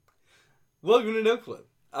Welcome to No Clip.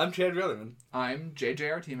 I'm Chad Rutherman. I'm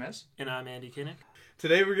JJ Artemis. And I'm Andy Kinnick.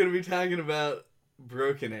 Today we're going to be talking about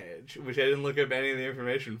Broken Age, which I didn't look up any of the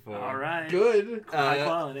information for. All right. Good. High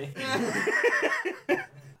quality.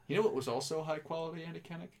 You know what was also high quality, Andy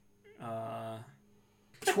Kinnick?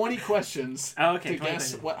 20 questions Okay, to 20 guess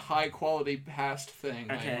questions. what high quality past thing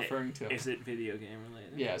I am Okay. referring to. Is it video game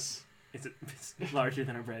related? Yes. Is it larger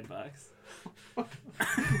than a bread box? What?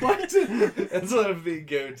 That's one of the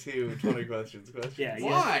go-to 20 questions questions. Yeah.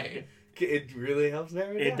 Why? It really helps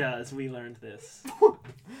narrow it It down. does. We learned this.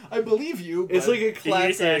 I believe you, but, It's like a You just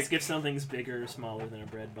ask classic... if something's bigger or smaller than a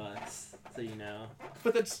bread box, so you know.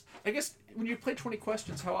 but that's, I guess, when you play 20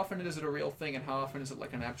 questions, how often is it a real thing and how often is it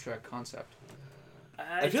like an abstract concept?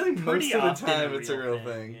 I feel like most of the time it's a real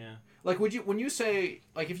thing. Yeah. Like, when you say,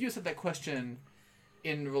 like, if you said that question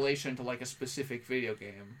in relation to, like, a specific video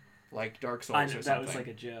game, like Dark Souls I or know, something. that was like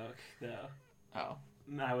a joke, though. Oh.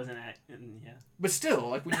 I wasn't acting, yeah. But still,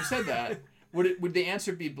 like, when you said that, would the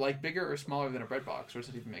answer be, like, bigger or smaller than a bread box, or does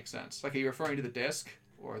it even make sense? Like, are you referring to the disk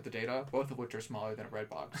or the data? Both of which are smaller than a bread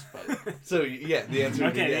box, but... So, yeah, the answer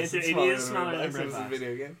would be Okay, yes. it It's is smaller than a bread It's a box.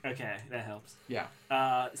 video game. Okay, that helps. Yeah.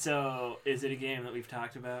 So, is it a game that we've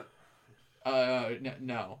talked about?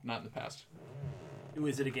 No, not in the past.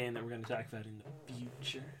 Was it a game that we're going to talk about in the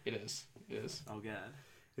future? It is. It is. Oh, God.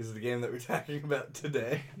 Is it the game that we're talking about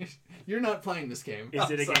today? You're not playing this game. Is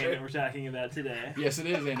it a sorry. game that we're talking about today? Yes, it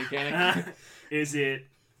is, Andy Kinnick. Is it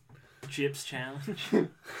Chips Challenge?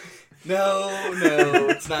 No,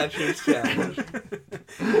 it's not Chips Challenge.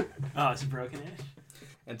 Oh, it's Broken Age?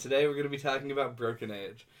 And today we're going to be talking about Broken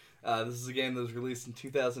Age. This is a game that was released in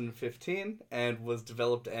 2015 and was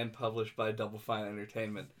developed and published by Double Fine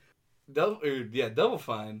Entertainment. Double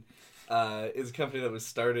Fine is a company that was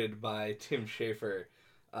started by Tim Schafer,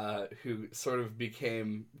 who sort of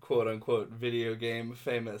became quote-unquote video game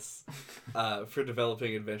famous for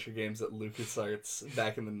developing adventure games at LucasArts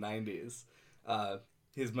back in the 90s.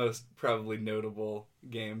 His most probably notable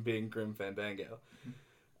game being Grim Fandango.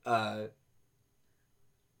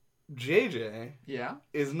 JJ Yeah?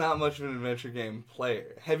 is not much of an adventure game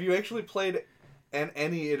player. Have you actually played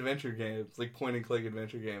any adventure games, like point-and-click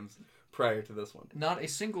adventure games, prior to this one? Not a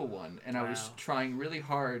single one, and I was Wow. trying really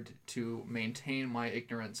hard to maintain my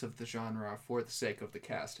ignorance of the genre for the sake of the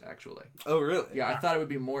cast, actually. Oh, really? Yeah, I thought it would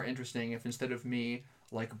be more interesting if instead of me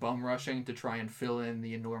like bum rushing to try and fill in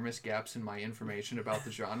the enormous gaps in my information about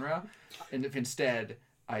the genre, and if instead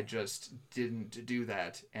I just didn't do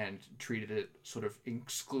that and treated it sort of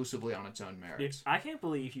exclusively on its own merits. I can't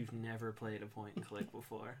believe you've never played a point and click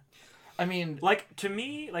before. I mean, Like, to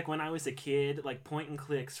me, like, when I was a kid, like, point and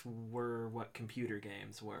clicks were what computer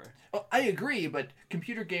games were. oh, I agree, but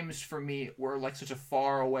computer games for me were like such a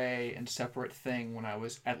far away and separate thing when I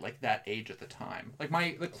was at like that age at the time.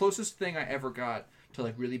 Like the closest thing I ever got to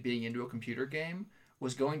like really being into a computer game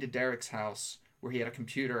was going to Derek's house where he had a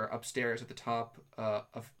computer upstairs at the top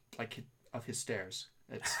of his stairs.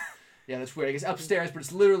 It's yeah, that's weird. I guess upstairs, but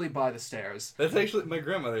it's literally by the stairs. That's actually, my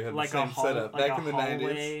grandmother had Like the same setup back in the 90s.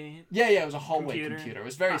 hallway. Yeah, it was a hallway Computer? computer. It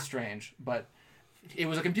was very strange, but it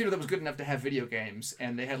was a computer that was good enough to have video games,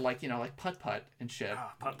 and they had like putt-putt and shit.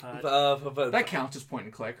 Ah, putt-putt. But That counts as point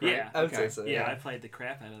and click, right? Yeah. I would say so, Yeah, yeah. I played the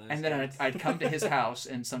crap out of those. And then games. I'd come to his house,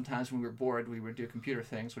 and sometimes when we were bored, we would do computer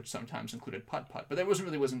things, which sometimes included putt-putt. But that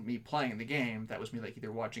wasn't me playing the game. That was me like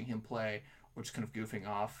either watching him play or just kind of goofing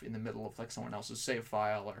off in the middle of like someone else's save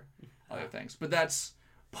file or other things. But that's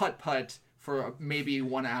putt-putt for maybe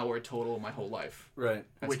 1 hour total of my whole life. Right.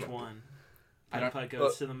 That's Which what- one? I don't- Putt-putt goes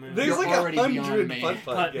Well, to the moon. There's You're like already 100 beyond me.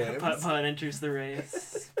 putt-putt games. Putt-putt enters the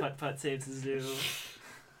race. Putt-putt saves the zoo.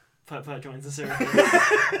 Putt-putt joins the circus.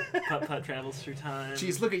 Putt-putt travels through time.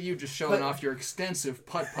 Jeez, look at you just showing Putt- off your extensive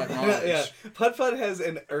putt-putt knowledge. Yeah, Putt-Putt has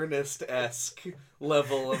an Ernest-esque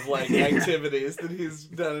level of like activities that he's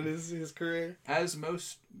done in his career. As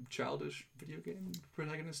most childish video game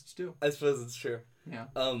protagonists do. I suppose it's true. Yeah.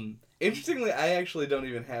 Interestingly, I actually don't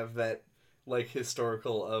even have that like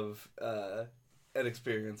historical of an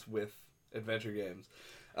experience with adventure games.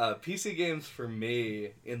 PC games for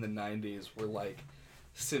me in the 90s were like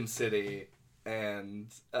SimCity and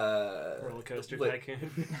Roller Coaster like-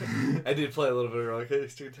 Tycoon. I did play a little bit of Roller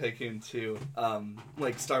Coaster Tycoon too.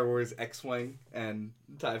 Like Star Wars X-Wing and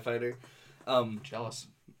TIE Fighter. Jealous.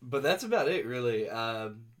 But that's about it, really.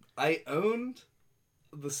 I owned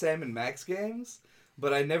the Sam and Max games,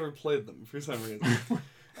 but I never played them for some reason.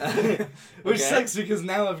 Which Okay. sucks because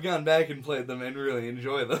now I've gone back and played them and really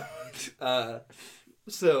enjoy them.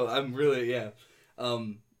 So I'm really, yeah.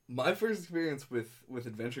 My first experience with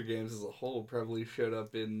adventure games as a whole probably showed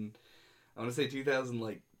up in, I want to say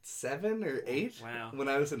 2010 7 or 8 Wow. when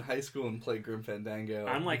I was in high school and played Grim Fandango.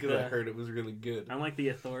 I'm like because I the- heard it was really good. I'm like the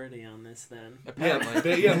authority on this then.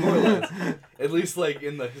 Apparently. Yeah, more or less. At least like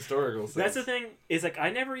in the historical sense. That's the thing, is like I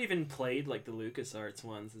never even played like the LucasArts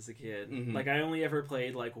ones as a kid. Mhm. Like I only ever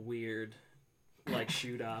played like weird like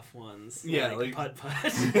shoot off ones. Yeah, like like-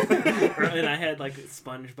 Putt-Putt. And I had like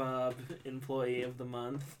SpongeBob Employee of the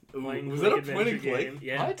Month. Ooh, Point was and that a click point and adventure click? game.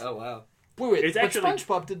 Yeah. What? Oh wow. Wait, It's but actually-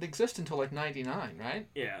 SpongeBob didn't exist until like 99, right?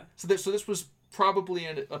 Yeah. So this was probably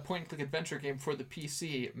a point-and-click adventure game for the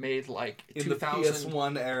PC made like In 2000. the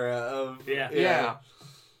PS1 era of Yeah.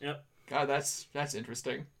 Yep. God, that's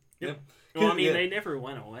interesting. Well, I mean, Yeah. they never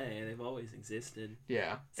went away. They've always existed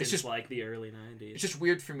Yeah, since it's just like the early 90s. it's just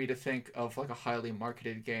weird for me to think of like a highly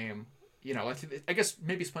marketed game. You know, like I guess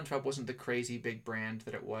maybe SpongeBob wasn't the crazy big brand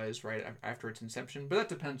that it was right after its inception, but that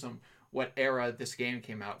depends on what era this game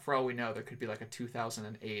came out. For all we know, there could be like a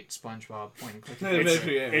 2008 SpongeBob point and click. Yeah, adventure.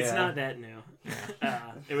 maybe, yeah. It's not that new.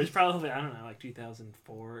 Yeah. It was probably, I don't know, like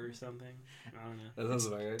 2004 or something. I don't know. That sounds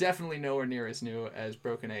about right. Definitely nowhere near as new as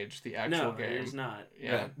Broken Age, the actual No, game. it's not.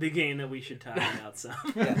 Yeah. The game that we should talk about some.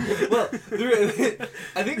 Yeah. Well,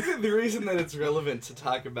 I think that the reason that it's relevant to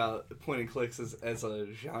talk about point and clicks as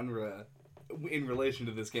a genre in relation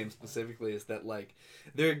to this game specifically is that like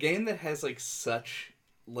they're a game that has like such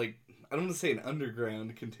like I don't want to say an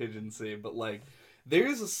underground contingency, but like there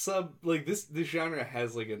is a sub like this genre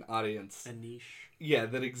has like an audience. A niche. Yeah,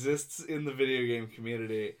 that exists in the video game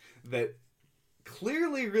community that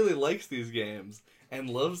clearly really likes these games and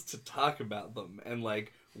loves to talk about them and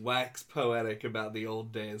like wax poetic about the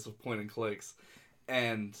old days of point and clicks.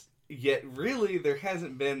 And yet really there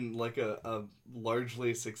hasn't been like a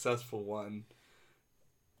largely successful one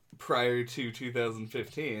prior to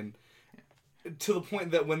 2015. To the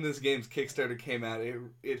point that when this game's Kickstarter came out,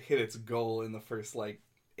 it hit its goal in the first like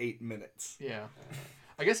 8 minutes. Yeah.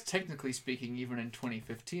 I guess technically speaking, even in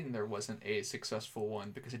 2015, there wasn't a successful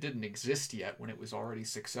one because it didn't exist yet when it was already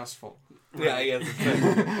successful. Yeah, I guess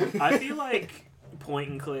it's I feel like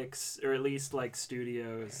point and clicks, or at least like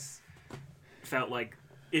studios, felt like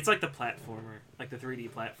it's like the platformer, like the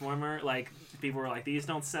 3D platformer. Like people were like, these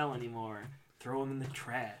don't sell anymore. Throw them in the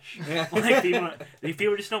trash. Yeah. Like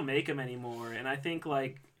people just don't make them anymore. And I think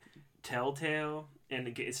like Telltale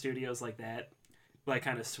and studios like that, like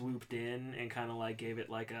kind of swooped in and kind of like gave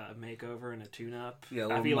it like a makeover and a tune-up. Yeah, a I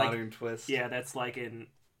little feel modern twist. Yeah, that's like an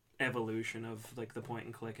evolution of like the point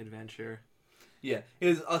and click adventure. Yeah, it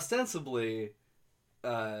is ostensibly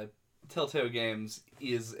Telltale Games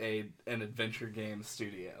is an adventure game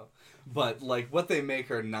studio, but like what they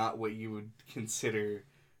make are not what you would consider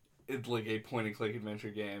it like a point and click adventure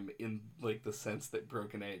game in like the sense that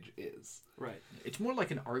Broken Age is. Right. It's more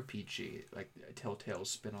like an RPG, like Telltale's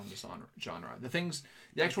spin on this genre. The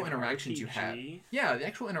actual Like an interactions you have. RPG? Yeah, the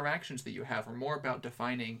actual interactions that you have are more about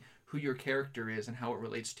defining who your character is and how it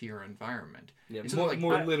relates to your environment. Yeah, It's more, like-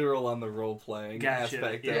 more I- literal on the role playing Gotcha.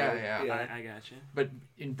 aspect. Yeah, of it. yeah. I gotcha. But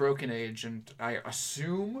in Broken Age, and I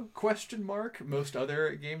assume, most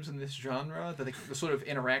other games in this genre, that the sort of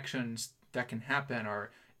interactions that can happen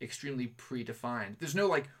are extremely predefined. There's no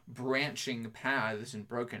like branching paths in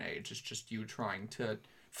Broken Age. It's just you trying to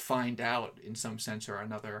find out in some sense or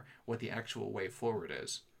another what the actual way forward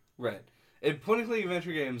is. Right. And point and click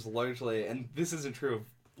adventure games largely, and this isn't true of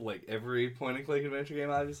like every point and click adventure game,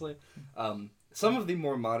 obviously. Some of the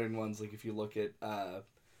more modern ones, like if you look at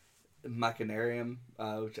Machinarium,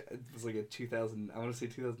 which was like a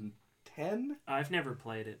 2010. I've never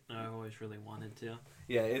played it. I always really wanted to.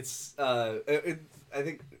 Yeah, it's I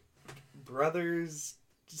think Brothers.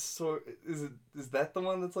 Is that the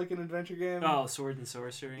one that's like an adventure game? Oh, Sword and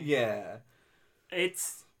Sorcery. Yeah. It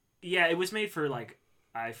was made for like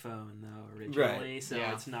iPhone though originally, so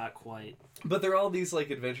Yeah. it's not quite. But they're all these like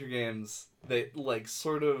adventure games that like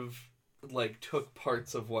sort of like took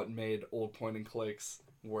parts of what made old point and clicks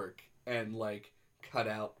work and like cut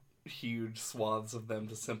out huge swaths of them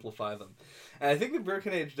to simplify them. And I think that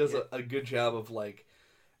Broken Age does a good job of like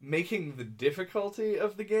making the difficulty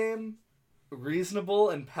of the game reasonable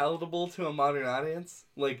and palatable to a modern audience.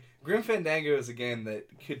 Like Grim Fandango is a game that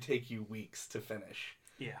could take you weeks to finish.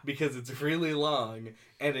 Yeah. Because it's really long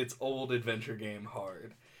and it's old adventure game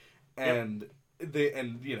hard. And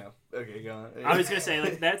okay, go on. I was gonna say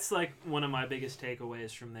like that's like one of my biggest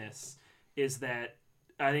takeaways from this is that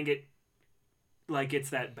I think it like it's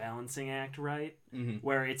that balancing act, right? Mm-hmm.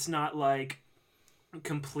 Where it's not like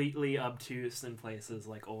completely obtuse in places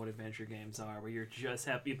like old adventure games are, where you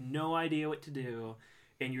have no idea what to do.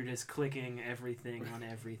 and you're just clicking everything on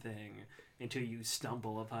everything until you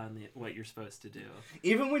stumble upon what you're supposed to do.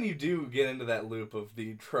 Even when you do get into that loop of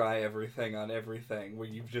the try everything on everything, where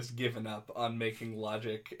you've just given up on making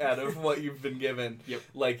logic out of what you've been given, Yep.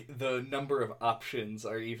 like, the number of options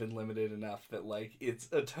are even limited enough that, like, it's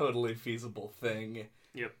a totally feasible thing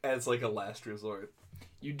Yep. as, like, a last resort.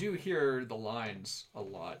 You do hear the lines a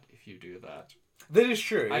lot if you do that. That is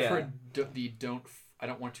true, I've yeah. heard I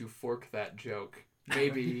don't want to fork that joke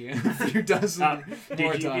maybe a few dozen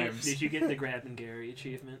more times. Did you get the Grab and Gary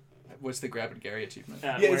achievement? What's the Grab and Gary achievement?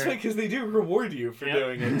 Yeah, it's funny because they do reward you for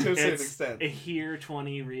doing it to a certain extent. Here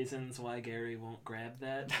 20 reasons why Gary won't grab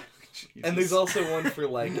that. And there's also one for,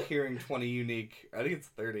 like, hearing 20 unique, I think it's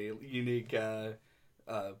 30, unique,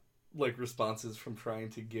 like, responses from trying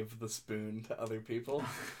to give the spoon to other people.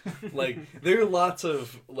 Like, there are lots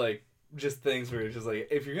of, like, just things where it's just like,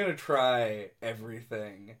 if you're gonna try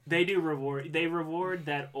everything, they reward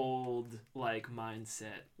that old, like,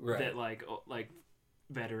 mindset right, that like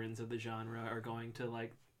veterans of the genre are going to,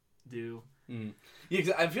 like, do. Yeah,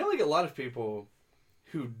 'cause I feel like a lot of people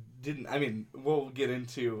who didn't, I mean, we'll get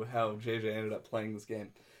into how JJ ended up playing this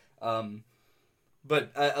game,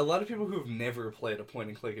 but a lot of people who've never played a point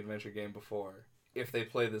and click adventure game before, if they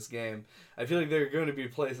play this game, I feel like there are going to be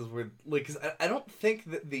places where, like, because I don't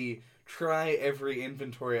think that the try every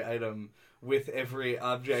inventory item with every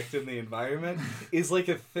object in the environment is, like,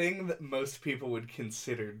 a thing that most people would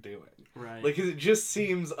consider doing. Right. Like, 'cause it just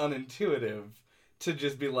seems unintuitive to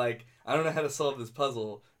just be like, I don't know how to solve this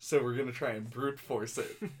puzzle, so we're going to try and brute force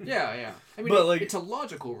it. Yeah. I mean, But, like, it's a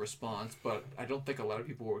logical response, but I don't think a lot of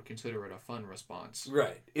people would consider it a fun response.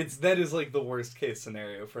 Right. That is, like, the worst case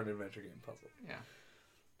scenario for an adventure game puzzle. Yeah.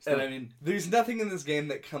 And I mean, there's nothing in this game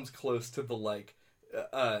that comes close to the, like,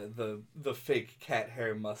 the fake cat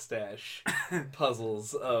hair mustache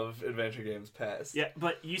puzzles of adventure games past. Yeah,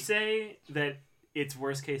 but you say that it's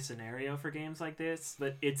worst case scenario for games like this,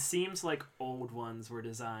 but it seems like old ones were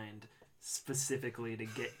designed specifically to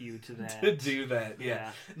get you to that. To do that,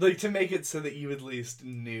 yeah. Like, to make it so that you at least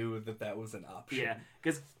knew that was an option. Yeah,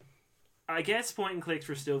 because I guess point and clicks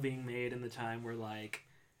were still being made in the time where, like,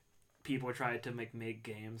 people tried to make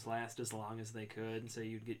games last as long as they could, so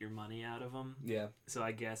you'd get your money out of them. Yeah. So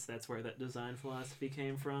I guess that's where that design philosophy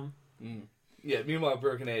came from. Yeah, meanwhile,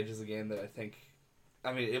 Broken Age is a game that I think,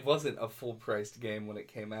 I mean, it wasn't a full-priced game when it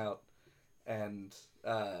came out, and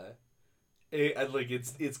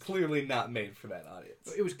it's clearly not made for that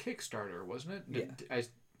audience. It was Kickstarter, wasn't it? Yeah.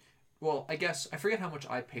 I guess I forget how much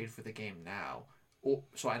I paid for the game now.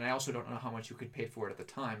 And I also don't know how much you could pay for it at the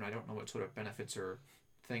time, and I don't know what sort of benefits or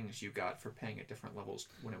things you got for paying at different levels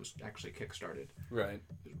when it was actually kickstarted. Right.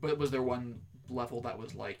 But was there one level that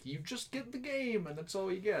was like, you just get the game and that's all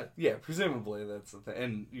you get? Yeah, presumably that's the thing.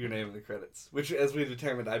 And your name in the credits. Which, as we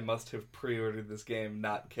determined, I must have pre-ordered this game,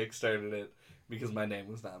 not kickstarted it, because my name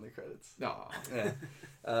was not in the credits. No. Yeah.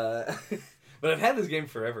 But I've had this game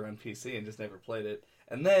forever on PC and just never played it.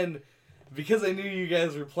 And then, because I knew you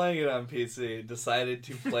guys were playing it on PC, decided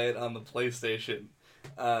to play it on the PlayStation.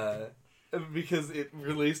 Because it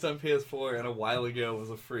released on PS4 and a while ago was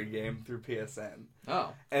a free game through PSN.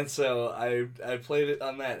 Oh. And so I played it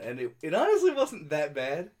on that, and it honestly wasn't that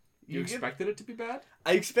bad. You expected it to be bad?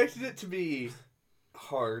 I expected it to be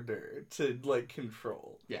harder to, like,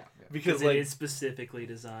 control. Yeah. Because, it like, is specifically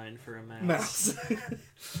designed for a mouse.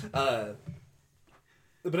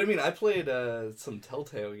 But I mean, I played some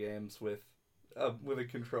Telltale games with a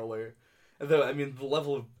controller. Though, I mean, the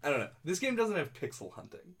level of, I don't know, this game doesn't have pixel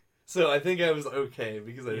hunting. So I think I was okay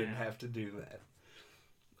because I didn't have to do that.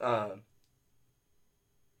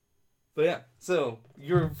 But yeah, so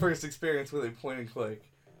your first experience with a point and click,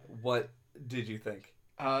 what did you think?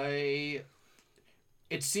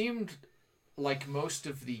 It seemed like most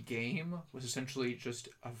of the game was essentially just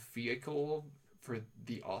a vehicle for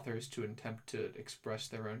the authors to attempt to express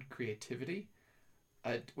their own creativity.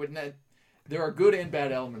 There are good and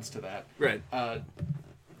bad elements to that. Right.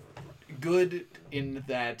 Good in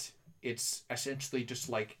that it's essentially just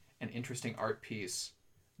like an interesting art piece.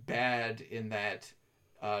 Bad in that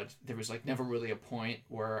there was like never really a point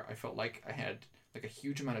where I felt like I had like a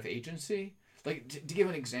huge amount of agency. Like to give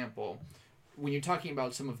an example, when you're talking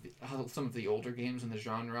about how some of the older games in the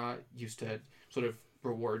genre used to sort of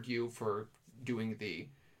reward you for doing the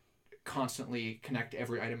constantly connect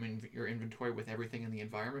every item in your inventory with everything in the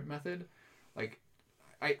environment method, like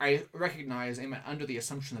I recognize I'm under the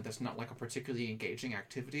assumption that that's not like a particularly engaging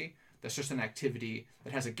activity. That's just an activity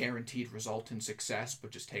that has a guaranteed result in success,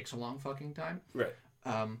 but just takes a long fucking time. Right.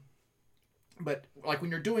 But like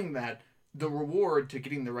when you're doing that, the reward to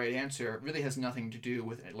getting the right answer really has nothing to do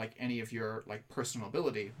with like any of your like personal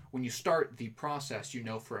ability. When you start the process, you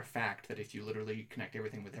know for a fact that if you literally connect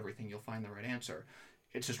everything with everything, you'll find the right answer.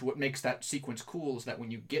 It's just what makes that sequence cool is that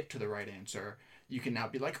when you get to the right answer, you can now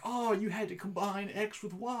be like, oh, you had to combine X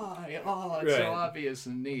with Y. Oh, it's so obvious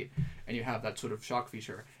and neat. And you have that sort of shock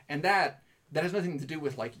feature. And that has nothing to do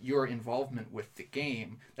with like your involvement with the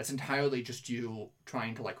game. That's entirely just you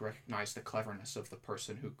trying to like recognize the cleverness of the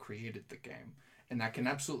person who created the game. And that can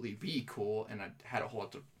absolutely be cool. And I had a whole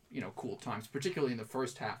lot of, cool times, particularly in the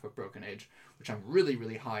first half of Broken Age, which I'm really,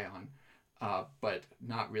 really high on. But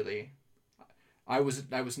not really. I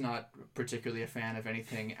was not particularly a fan of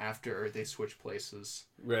anything after they switched places.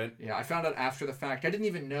 Right. Yeah, I found out after the fact. I didn't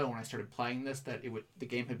even know when I started playing this that the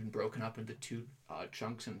game had been broken up into two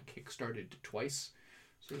chunks and kickstarted twice,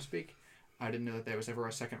 so to speak. I didn't know that there was ever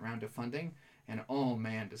a second round of funding, and oh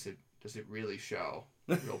man, does it really show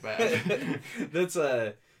real bad. That's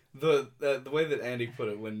the way that Andy put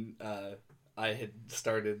it when I had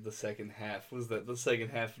started the second half was that the second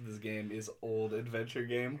half of this game is old adventure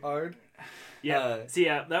game hard. Yeah.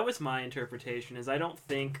 That was my interpretation. Is I don't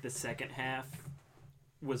think the second half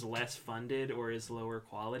was less funded or is lower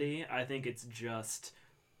quality. I think it's just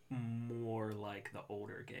more like the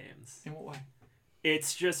older games. In what way?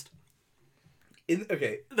 It's just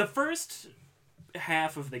the first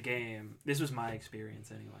half of the game. This was my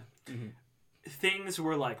experience anyway. Mm-hmm. Things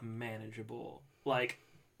were like manageable. Like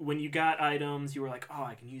when you got items, you were like, oh,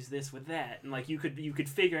 I can use this with that, and like you could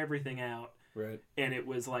figure everything out. Right. And it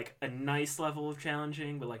was like a nice level of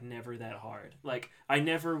challenging, but like never that hard. Like I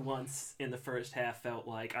never once in the first half felt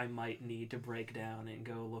like I might need to break down and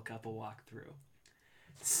go look up a walkthrough.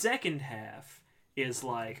 Second half is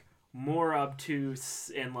like more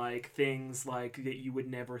obtuse and like things like that you would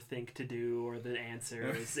never think to do or the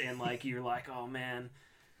answers and like you're like, oh man,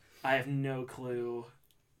 I have no clue.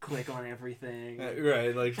 Click on everything.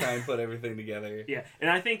 Right, like try and put everything together. Yeah, and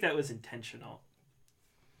I think that was intentional.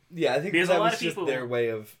 Yeah, I think because that a lot was of just people, their way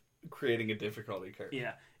of creating a difficulty curve.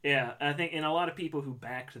 Yeah. I think, and a lot of people who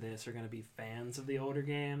backed this are going to be fans of the older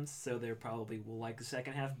games, so they probably will like the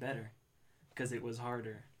second half better because it was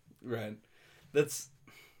harder. Right. It's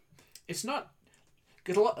not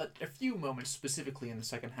because a few moments specifically in the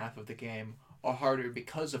second half of the game are harder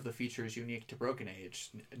because of the features unique to Broken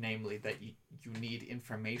Age, namely that you need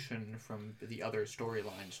information from the other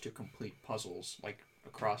storylines to complete puzzles like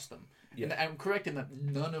across them. Yeah. And I'm correct in that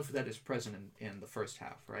none of that is present in the first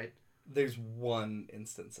half, right? There's one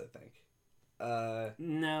instance, I think.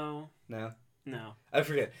 No. I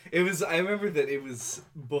forget. I remember that it was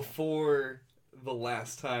before the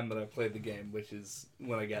last time that I played the game, which is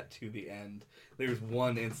when I got to the end. There's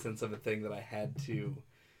one instance of a thing that I had to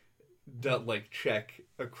check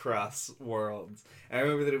across worlds. And I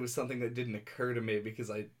remember that it was something that didn't occur to me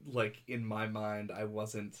because in my mind, I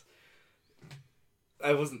wasn't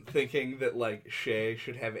thinking that Shay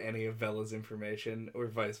should have any of Vella's information or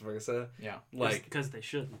vice versa. Yeah, because they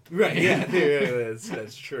shouldn't. Right? Yeah,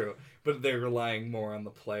 that's true. But they're relying more on the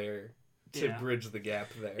player to bridge the gap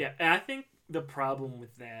there. Yeah, and I think the problem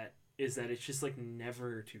with that is that it's just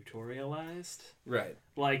never tutorialized. Right.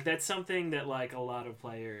 That's something that a lot of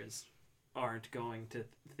players aren't going to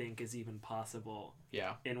think is even possible.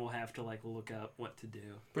 Yeah. And will have to look up what to do.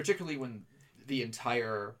 Particularly when the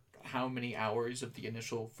entire how many hours of the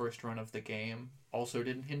initial first run of the game also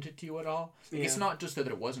didn't hint it to you at all. It's not just that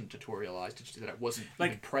it wasn't tutorialized, it's just that it wasn't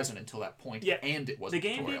even present until that point, and it wasn't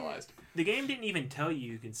tutorialized. The game didn't even tell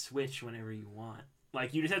you can switch whenever you want.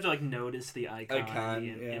 You just have to notice the icon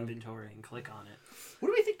in the inventory and click on it. What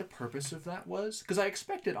do we think the purpose of that was? Because I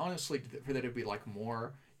expected, honestly, for there to be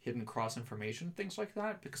more hidden cross information, things like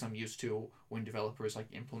that, because I'm used to when developers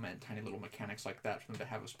implement tiny little mechanics like that for them to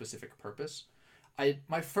have a specific purpose.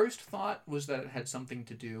 My first thought was that it had something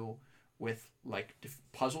to do with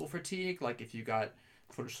puzzle fatigue, if you got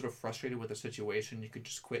sort of frustrated with a situation, you could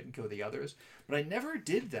just quit and go the others. But I never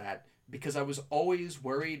did that because I was always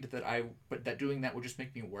worried that doing that would just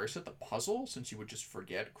make me worse at the puzzle, since you would just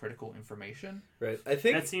forget critical information. Right. I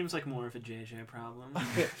think that seems like more of a JJ problem.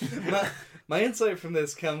 my insight from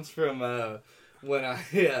this comes from when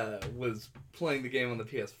I was playing the game on the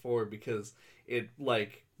PS4, because it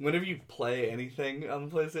whenever you play anything on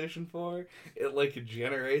the PlayStation 4, it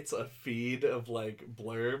generates a feed of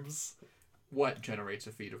blurbs. What generates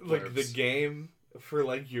a feed of blurbs? The game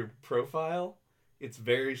for your profile. It's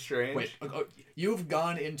very strange. Wait, you've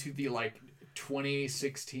gone into the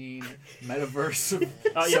 2016 metaverse of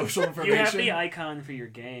Oh, yeah. social information. You have the icon for your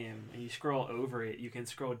game, and you scroll over it. You can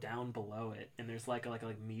scroll down below it, and there's like a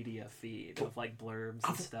media feed of like blurbs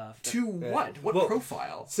and stuff. To what? What Well,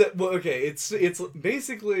 profile? So, well, okay, it's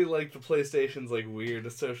basically like the PlayStation's like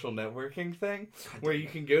weird social networking thing, where you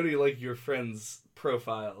can go to like your friends'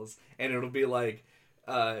 profiles, and it'll be like,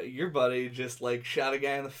 your buddy just like shot a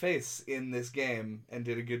guy in the face in this game and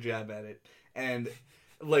did a good job at it, and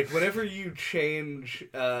like whenever you change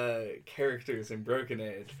characters in Broken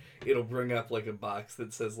Age, it'll bring up like a box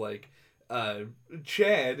that says like,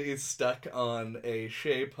 Chad is stuck on a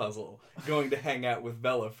Shay puzzle, going to hang out with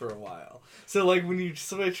Bella for a while. So like when you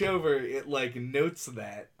switch over, it like notes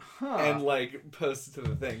that and like posts it to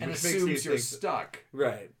the thing, and which assumes makes you you're think stuck.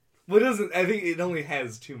 right. Well, it doesn't. I think it only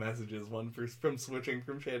has two messages: one from switching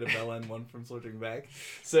from Shay to Bella, and one from switching back.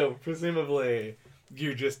 So presumably,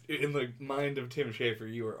 you're just in the mind of Tim Schafer.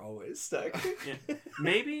 You are always stuck. Yeah.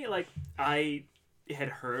 Maybe like I had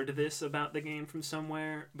heard this about the game from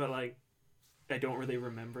somewhere, but like I don't really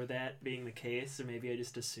remember that being the case, or maybe I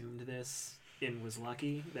just assumed this and was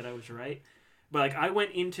lucky that I was right. But like I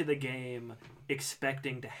went into the game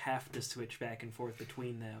expecting to have to switch back and forth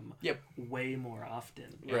between them way more often.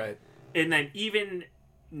 Right. And then even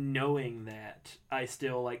knowing that, I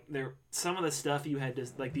still like some of the stuff you had to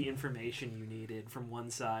like the information you needed from one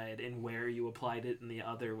side and where you applied it in the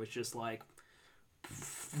other was just like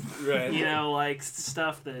Right. you know, like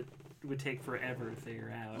stuff that would take forever to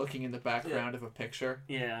figure out. Looking in the background of a picture.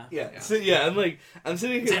 Yeah. Yeah. So yeah, I'm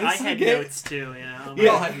sitting here. See, this I is a had game- notes too, you know. We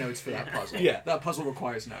all had notes for that puzzle. Yeah. That puzzle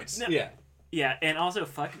requires notes. No. Yeah. Yeah, and also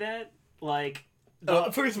fuck that. Like,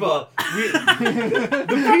 First of all, the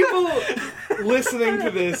people listening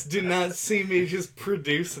to this do not see me just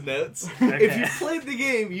produce notes. Okay. If you played the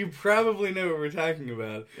game, you probably know what we're talking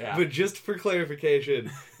about. Yeah. But just for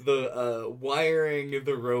clarification, the wiring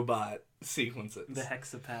the robot sequences. the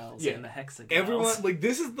hexapals Yeah. and the hexagons. Everyone like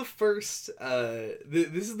this is the first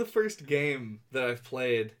this is the first game that I've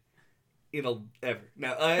played in a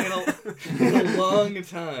long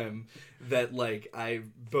time that like I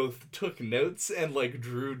both took notes and like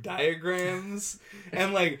drew diagrams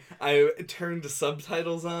and like I turned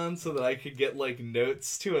subtitles on so that I could get like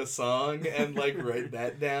notes to a song and like write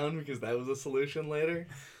that down because that was a solution later.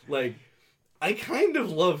 Like I kind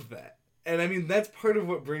of love that. And I mean that's part of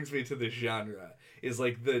what brings me to this genre is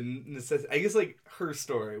like the necessity. I guess like Her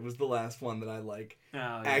Story was the last one that I like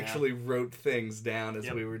actually wrote things down as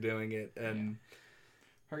we were doing it and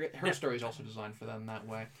Her story is also designed for them that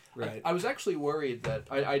way. right. I was actually worried that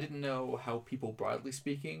I didn't know how people, broadly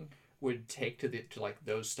speaking, would take to like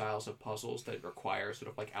those styles of puzzles that require sort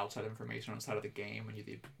of like outside information outside of the game and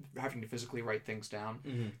you having to physically write things down.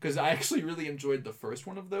 Because I actually really enjoyed the first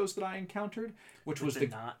one of those that I encountered, which was the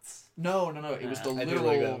knots. No. It was the I do like that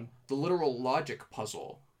literal one. the literal logic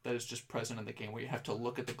puzzle that is just present in the game where you have to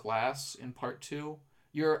look at the glass in part 2.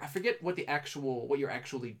 I forget what you're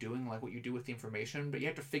actually doing, like what you do with the information, but you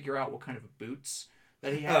have to figure out what kind of boots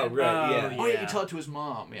that he had. Oh, right, yeah. Oh, yeah, you tell it to his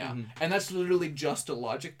mom, yeah. And that's literally just a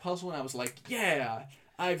logic puzzle, and I was like, yeah,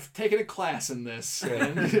 I've taken a class in this.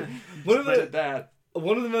 And One of did that.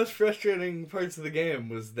 One of the most frustrating parts of the game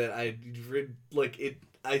was that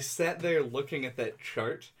I sat there looking at that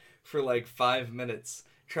chart for like 5 minutes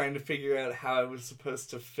trying to figure out how I was supposed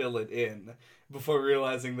to fill it in before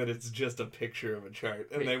realizing that it's just a picture of a chart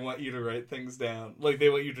and they want you to write things down. Like they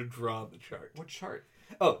want you to draw the chart. What chart?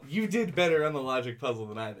 Oh, you did better on the logic puzzle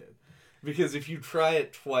than I did. Because if you try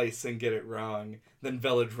it twice and get it wrong, then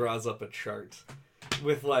Bella draws up a chart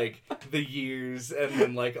with like the years and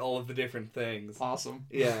then like all of the different things. Awesome.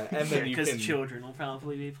 Yeah, and then you because can children will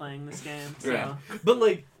probably be playing this game. So. right. But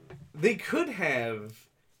like they could have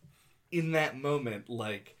in that moment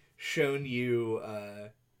like shown you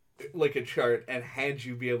like a chart and had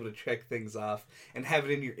you be able to check things off and have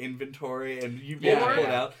it in your inventory and you be able to pull it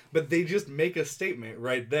out, but they just make a statement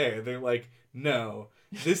right there. They're like, no,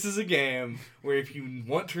 this is a game where if you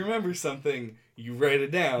want to remember something, you write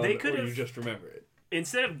it down or you just remember it.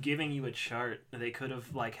 Instead of giving you a chart, they could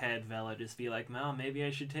have like had Vela just be like, "Mom, maybe I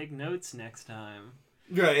should take notes next time."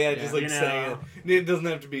 Right, yeah, just like you saying know. it doesn't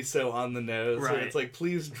have to be so on the nose. Right. Right. It's like,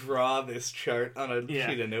 please draw this chart on a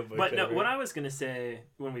sheet of notebook. But no, paper. what I was gonna say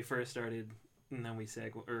when we first started, and then we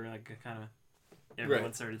or like kind of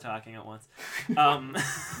everyone started talking at once,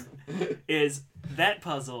 is that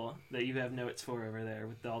puzzle that you have notes for over there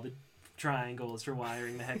with all the triangles for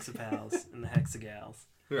wiring the hexapals and the hexagals.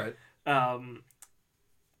 Right.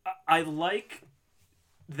 I like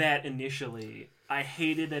that initially. I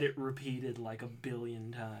hated that it repeated like a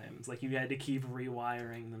billion times. Like, you had to keep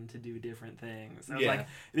rewiring them to do different things. I was like,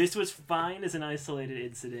 this was fine as an isolated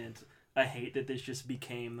incident. I hate that this just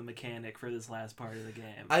became the mechanic for this last part of the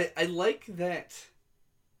game. I like that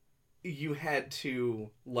you had to,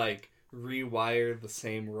 like, rewire the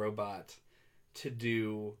same robot to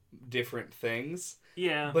do different things.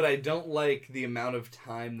 Yeah. But I don't like the amount of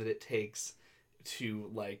time that it takes to,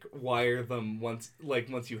 like, wire them once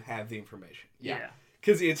you have the information. Yeah.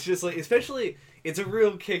 Because it's just, like, especially, it's a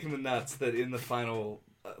real kick in the nuts that in the final,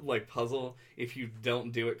 puzzle, if you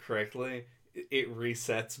don't do it correctly, it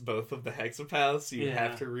resets both of the hexapows, so you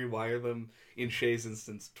have to rewire them, in Shay's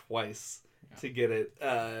instance, twice to get it,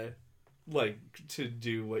 to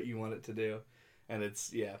do what you want it to do. And it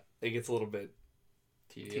gets a little bit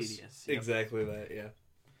tedious. Yep. Exactly that, yeah.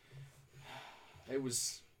 It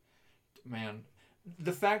was, man,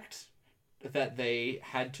 the fact that they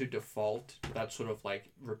had to default to that sort of,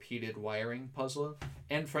 like, repeated wiring puzzle,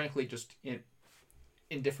 and frankly just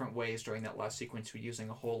in different ways during that last sequence, we're using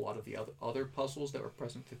a whole lot of the other puzzles that were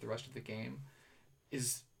present through the rest of the game,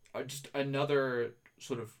 is just another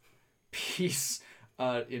sort of piece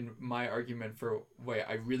in my argument for why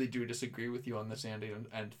I really do disagree with you on this, Andy,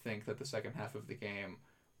 and think that the second half of the game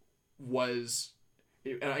was...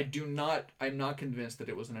 And I'm not convinced that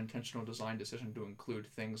it was an intentional design decision to include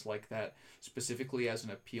things like that specifically as an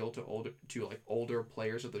appeal to older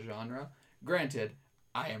players of the genre. Granted,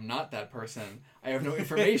 I am not that person. I have no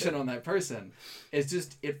information on that person. It's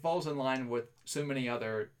just, it falls in line with so many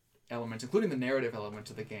other elements, including the narrative elements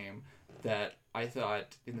of the game, that I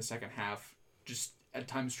thought in the second half just at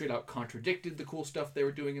times straight out contradicted the cool stuff they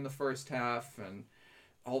were doing in the first half, and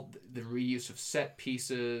all the reuse of set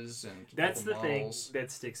pieces and that's the models. thing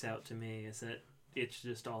that sticks out to me, is that it's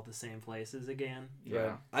just all the same places again.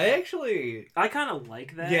 Yeah, I kind of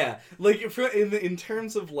like that. Yeah, like in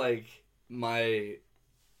terms of like my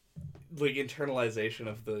internalization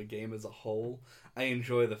of the game as a whole, I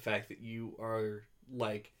enjoy the fact that you are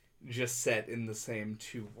like just set in the same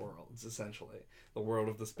two worlds, essentially, the world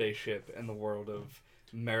of the spaceship and the world of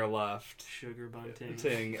Mariloft, Sugar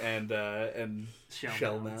Bunting, and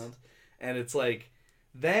Shellmount. And it's like,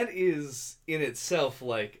 that is in itself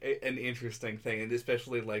like an interesting thing, and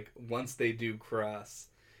especially like once they do cross.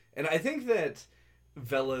 And I think that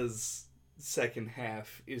Vela's second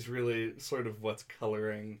half is really sort of what's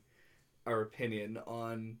coloring our opinion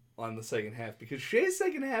on the second half, because Shay's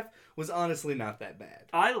second half was honestly not that bad.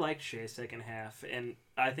 I liked Shay's second half, and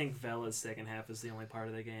I think Vela's second half is the only part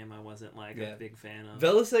of the game I wasn't a big fan of.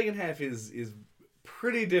 Vela's second half is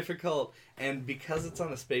pretty difficult, and because it's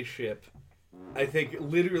on a spaceship, I think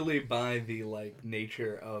literally by the like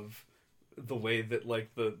nature of the way that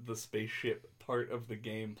like the spaceship part of the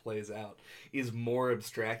game plays out is more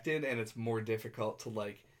abstracted, and it's more difficult to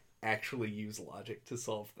like actually use logic to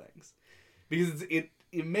solve things. Because it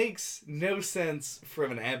makes no sense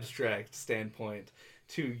from an abstract standpoint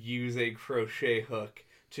to use a crochet hook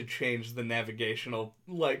to change the navigational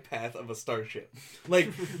like path of a starship.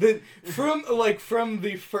 Like from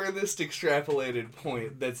the furthest extrapolated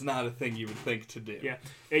point, that's not a thing you would think to do. Yeah,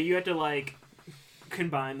 you had to like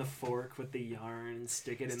combine the fork with the yarn and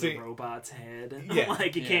stick it in the robot's head. Yeah.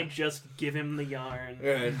 Like you can't just give him the yarn.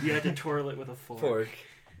 Right. You had to twirl it with a fork.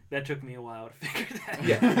 That took me a while to figure that out.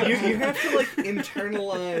 Yeah, you have to like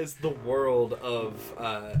internalize the world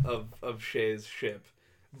of Shay's ship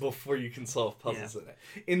before you can solve puzzles in it.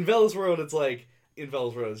 In Vela's world, it's like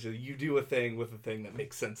you do a thing with a thing that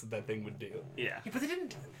makes sense that thing would do. Yeah, but they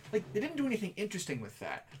didn't do anything interesting with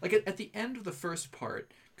that. Like at the end of the first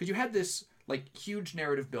part, because you had this like huge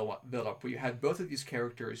narrative build up where you had both of these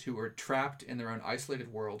characters who were trapped in their own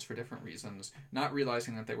isolated worlds for different reasons, not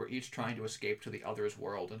realizing that they were each trying to escape to the other's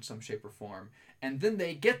world in some shape or form. And then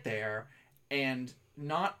they get there, and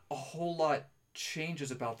not a whole lot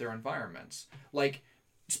changes about their environments. Like,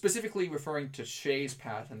 specifically referring to Shay's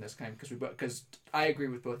path in this game, because I agree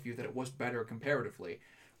with both of you that it was better comparatively.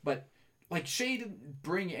 But like, Shay didn't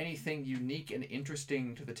bring anything unique and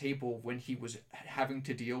interesting to the table when he was having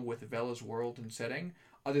to deal with Vela's world and setting,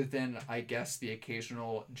 other than, I guess, the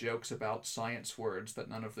occasional jokes about science words that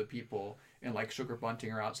none of the people in, like, Sugar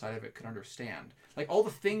Bunting or outside of it could understand. Like, all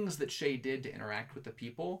the things that Shay did to interact with the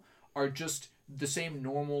people are just the same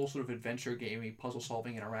normal sort of adventure gamey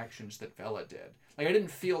puzzle-solving interactions that Vela did. Like, I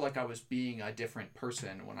didn't feel like I was being a different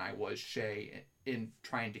person when I was Shay in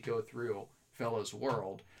trying to go through Vela's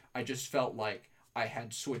world. I just felt like I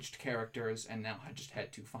had switched characters and now I just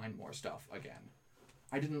had to find more stuff again.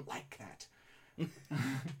 I didn't like that.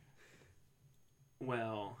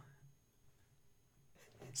 Well...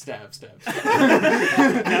 Stab.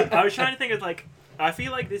 I was trying to think of, like, I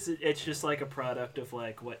feel like it's just like a product of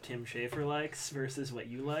like what Tim Schafer likes versus what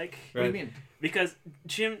you like. What do you mean? Because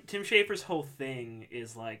Tim Schafer's whole thing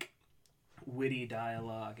is like witty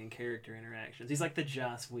dialogue and character interactions. He's like the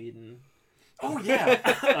Joss Whedon Oh yeah,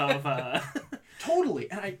 of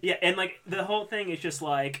totally. And and like the whole thing is just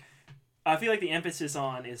like, I feel like the emphasis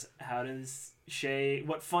on is how does Shay,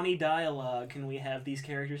 what funny dialogue can we have these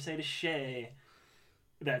characters say to Shay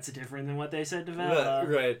that's different than what they said to Vala.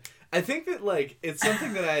 Right. I think that like it's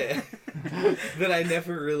something that I that I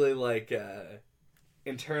never really like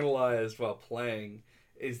internalized while playing,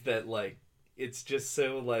 is that like it's just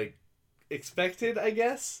so like expected, I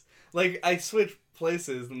guess. Like I switched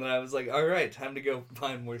places and then I was like, all right, time to go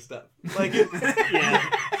find more stuff. Like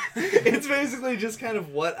it's basically just kind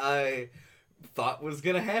of what I thought was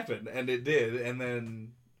gonna happen, and it did, and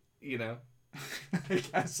then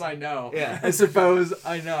Yes, I know. Yeah. I suppose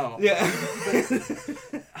I know. Yeah.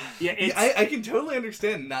 Yeah, I can totally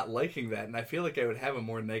understand not liking that, and I feel like I would have a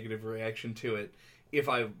more negative reaction to it if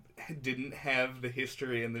I didn't have the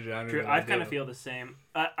history in the genre. True, I kind of feel the same.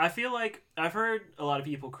 I feel like I've heard a lot of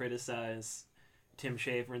people criticize Tim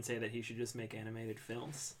Schafer and say that he should just make animated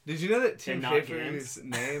films. Did you know that Tim And not Schafer's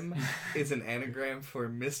name is an anagram for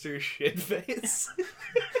Mr. Shitface?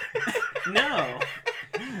 No.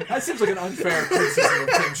 That seems like an unfair criticism of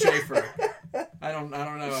Tim Schafer. I don't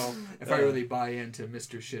know if I really buy into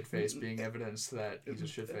Mr. Shitface being evidence that he's a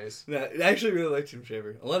shitface. No, I actually really like Tim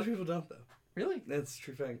Schafer. A lot of people don't, though. Really? That's a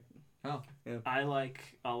true fact. Oh. Yeah. I like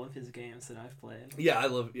all of his games that I've played. Yeah, I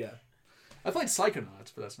love. Yeah. I played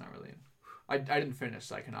Psychonauts, but that's not really. I didn't finish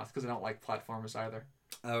Psychonauts because I don't like platformers either.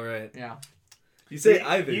 All right. Yeah. You say You-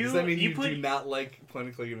 either. you- Does that mean you you put- do not like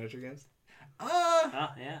point-and-click adventure games?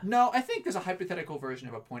 Yeah. No, I think there's a hypothetical version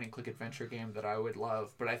of a point-and-click adventure game that I would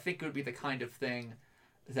love, but I think it would be the kind of thing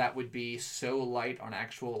that would be so light on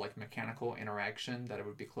actual like mechanical interaction that it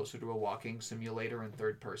would be closer to a walking simulator in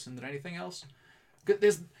third person than anything else.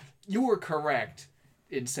 You were correct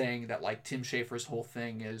in saying that like Tim Schafer's whole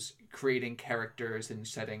thing is creating characters and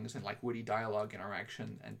settings and like witty dialogue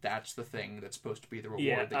interaction, and that's the thing that's supposed to be the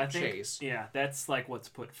reward that you chase. Yeah, that's like what's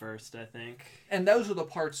put first, I think. And those are the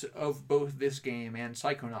parts of both this game and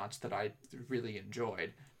Psychonauts that I really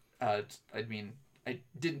enjoyed. I mean,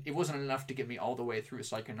 it wasn't enough to get me all the way through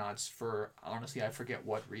Psychonauts for, honestly, I forget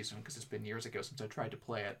what reason, because it's been years ago since I tried to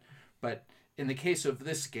play it. But in the case of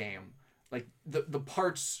this game, like the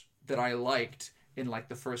parts that I liked in like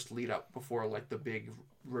the first lead up before like the big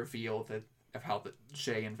reveal of how the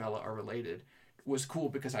Shay and Vala are related was cool,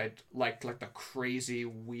 because I liked like the crazy,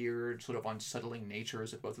 weird, sort of unsettling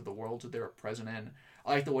natures of both of the worlds that they were present in.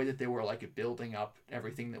 I liked the way that they were like building up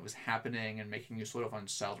everything that was happening and making you sort of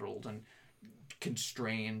unsettled and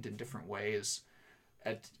constrained in different ways.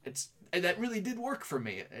 That really did work for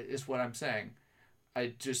me, is what I'm saying.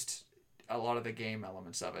 A lot of the game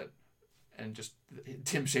elements of it and just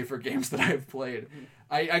Tim Schafer games that I've played.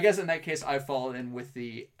 I guess in that case I've fallen in with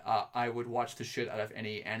the I would watch the shit out of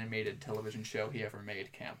any animated television show he ever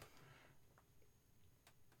made camp.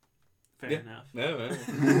 Fair enough. No.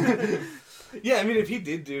 Yeah, I mean, if he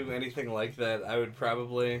did do anything like that, I would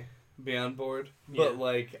probably be on board. But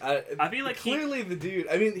like, I feel like clearly the dude.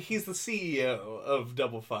 I mean, he's the CEO of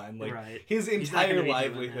Double Fine. Like, right. his He's not gonna entire be doing that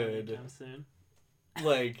livelihood. anytime soon.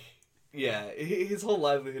 Like, yeah, his whole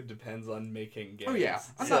livelihood depends on making games. Oh yeah,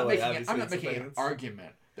 I'm So, not like, making I'm not obviously making an it's-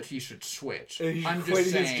 argument that he should switch. He I'm quit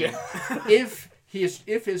just his saying job.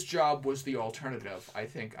 if his job was the alternative, I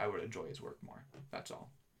think I would enjoy his work more. That's all.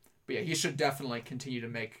 But yeah, he should definitely continue to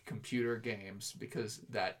make computer games, because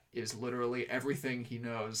that is literally everything he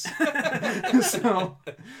knows. So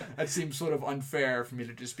that seems sort of unfair for me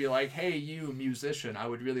to just be like, hey, you musician, I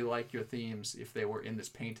would really like your themes if they were in this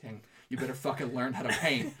painting. You better fucking learn how to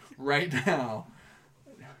paint right now.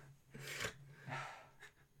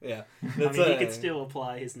 Yeah, I that's, mean, he could still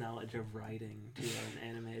apply his knowledge of writing to an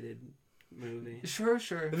animated movie. Sure.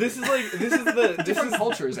 This is the Different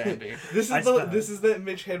cultures, Andy. This I is suppose. that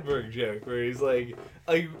Mitch Hedberg joke where he's like,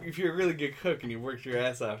 if you're a really good cook and you worked your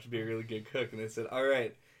ass off to be a really good cook, and they said, all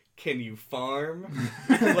right, can you farm?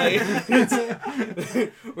 Like,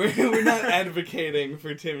 we're not advocating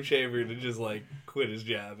for Tim Schafer to just like quit his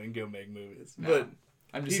job and go make movies, No, but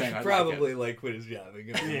I'm he just saying should I probably like quit his job and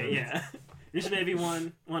go make movies. Yeah. Just maybe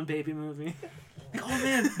one baby movie. Oh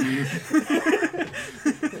man,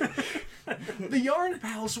 the Yarn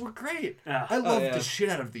Pals were great. I loved yeah. the shit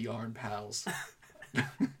out of the Yarn Pals.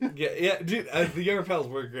 Yeah, dude, the Yarn Pals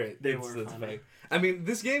were great. They That's were a funny. fact. I mean,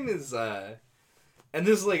 this game is, and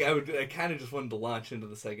this is like, I kind of just wanted to launch into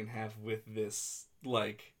the second half with this,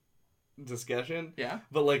 like, discussion. Yeah.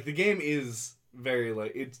 But, like, the game is very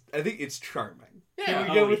like it's. I think it's charming. Yeah. Can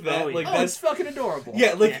we go with that? oh, Like Oh, that's it's fucking adorable.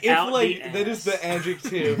 yeah. Like Yeah, out if like the that is the ass.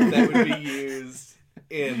 adjective that would be used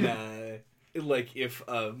in like if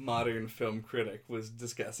a modern film critic was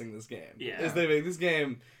discussing this game. Yeah. Is they make this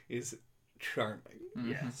game is charming. Mhm.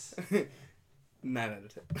 Yes. 9 out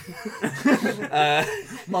of 10.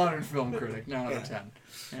 Modern film critic, 9 out of 10.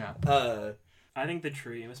 Yeah. I think the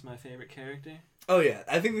tree was my favorite character. Oh yeah,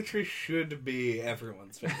 I think the tree should be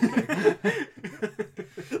everyone's favorite character.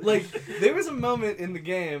 Like, there was a moment in the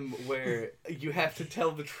game where you have to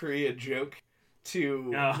tell the tree a joke to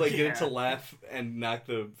get it to laugh and knock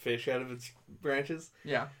the fish out of its branches.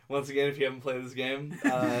 Yeah. Once again, if you haven't played this game,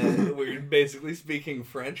 we're basically speaking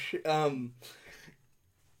French.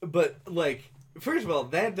 But like, first of all,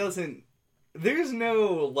 that doesn't. There's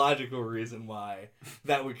no logical reason why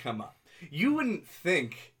that would come up. You wouldn't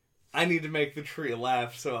think, I need to make the tree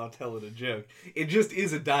laugh, so I'll tell it a joke. It just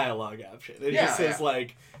is a dialogue option. It just says,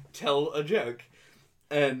 like, tell a joke.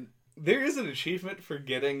 And there is an achievement for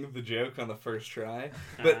getting the joke on the first try.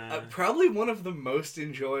 But probably one of the most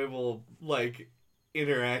enjoyable, like,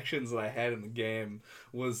 interactions that I had in the game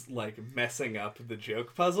was, like, messing up the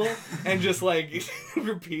joke puzzle. And just, like,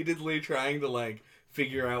 repeatedly trying to, like,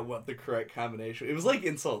 figure out what the correct combination. It was like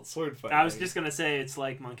insult sword fighting. I was just gonna say it's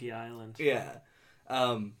like Monkey Island. Yeah.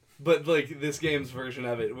 But like this game's version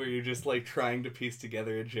of it where you're just like trying to piece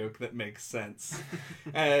together a joke that makes sense.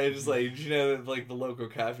 And it's just like, you know that like the local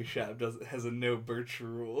coffee shop has a no birch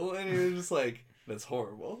rule, and you're just like, that's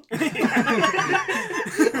horrible. Like,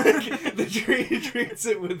 the tree treats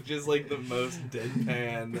it with just like the most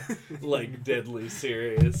deadpan, like deadly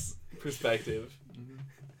serious perspective.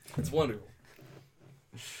 It's wonderful.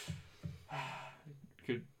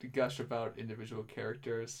 Could gush about individual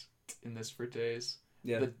characters in this for days.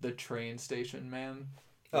 Yeah. The train station man.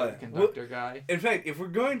 Oh, The yeah. conductor guy. In fact, if we're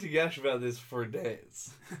going to gush about this for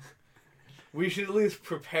days, we should at least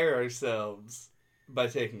prepare ourselves by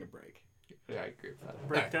taking a break. Yeah, I agree with that.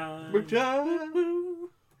 Break Alright. time. Break time! Woo.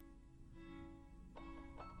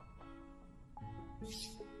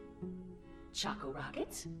 Choco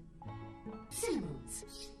Rockets, Cinnamoons,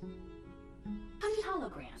 Honey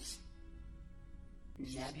Holograms,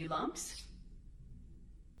 Nebulumps,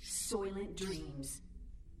 Soylent Dreams,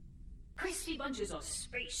 Crispy Bunches of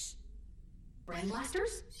Space, Brand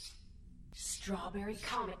Blasters, Strawberry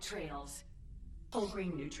Comet Trails, Whole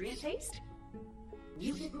Grain Nutrient Taste,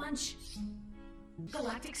 Mutant Munch,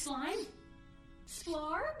 Galactic Slime,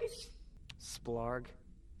 Splarg. Splarg?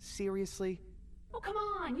 Seriously? Oh, come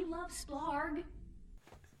on, you love Splarg.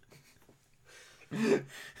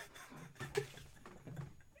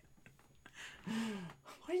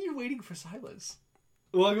 Why are you waiting for silence?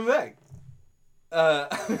 Welcome back.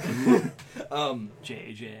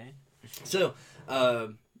 JJ. So, I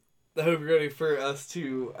hope you're ready for us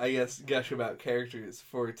to, I guess, gush about characters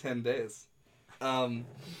for 10 days.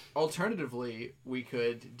 Alternatively, we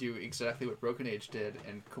could do exactly what Broken Age did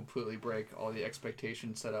and completely break all the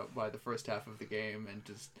expectations set up by the first half of the game and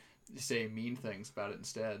just say mean things about it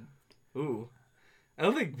instead. Ooh. I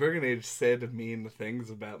don't think Broken Age said mean things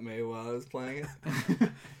about me while I was playing it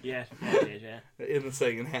Yeah, JJ. in the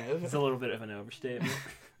second It's half. a little bit of an overstatement.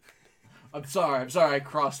 I'm sorry, I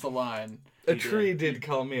crossed the line. A You tree did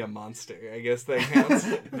call me a monster. I guess that counts.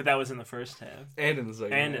 But that was in the first half. And in the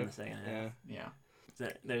second half. And in the second half. Yeah. Yeah.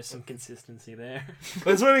 There's some consistency there. I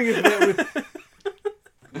was wondering if that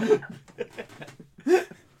would...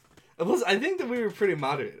 Plus, I think that we were pretty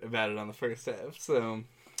moderate about it on the first half, so...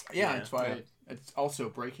 Yeah, Yeah. that's why it's also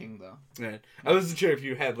breaking, though. Yeah. I wasn't sure if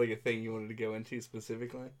you had, like, a thing you wanted to go into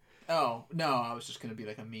specifically. Oh, no, I was just going to be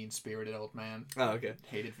like a mean-spirited old man. Oh, okay.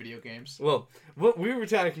 Hated video games. Well, what we were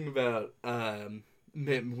talking about,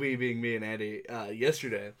 we being me and Andy,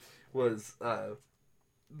 yesterday, was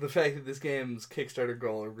the fact that this game's Kickstarter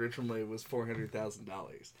goal originally was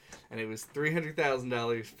 $400,000. And it was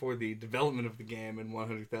 $300,000 for the development of the game and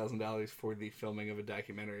 $100,000 for the filming of a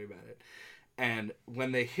documentary about it. And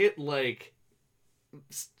when they hit, like,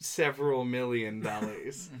 several $1 million in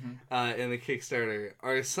the Kickstarter,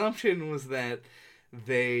 our assumption was that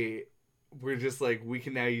they were just like, we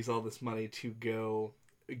can now use all this money to go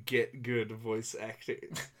get good voice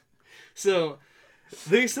actors. So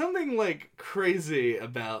there's something like crazy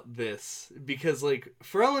about this because, like,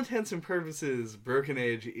 for all intents and purposes, Broken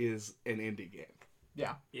Age is an indie game.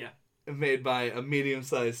 Yeah. Yeah. Made by a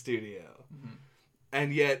medium-sized studio. Mhm.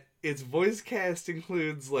 And yet its voice cast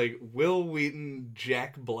includes, like, Will Wheaton,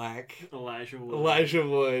 Jack Black, Elijah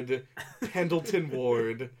Wood, Pendleton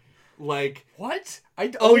Ward. Like, What? you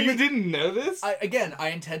didn't know this? I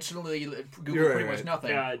intentionally Googled You're pretty right. much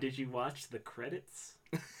nothing. Did you watch the credits?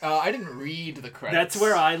 I didn't read the credits. That's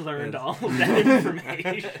where I learned all of that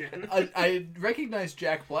information. I recognize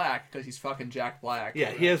Jack Black because he's fucking Jack Black.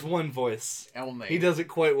 Yeah, he has one voice. Only. He does it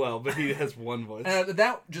quite well, but he has one voice. And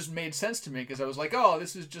that just made sense to me because I was like, oh,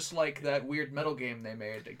 this is just like that weird metal game they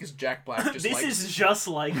made. Because Jack Black just This is just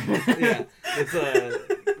like Yeah, it's a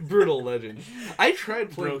Brutal Legend. I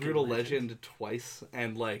tried playing Broken Brutal Legend. Legend twice,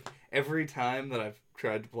 and like every time that I've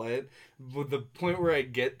tried to play it, with the point where I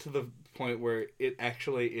get to the point where it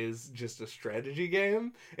actually is just a strategy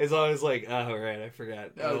game, is always like, oh right, I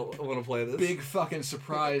forgot. I want to play this. big fucking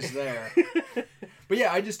surprise there. But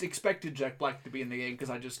yeah, I just expected Jack Black to be in the game because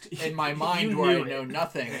I just, in my mind You where I knew know it.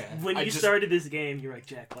 nothing. when I you just- started this game, you're like,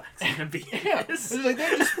 Jack Black's gonna be in Yeah, this. it's like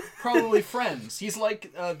they're just probably friends. He's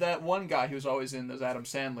like that one guy who was always in those Adam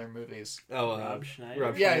Sandler movies. Oh, Rob Schneider?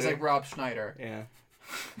 Rob Yeah, he's Schneider. like Rob Schneider. Yeah.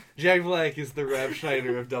 Jack Black is the Rob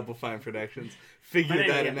Schneider of Double Fine Productions. Figure But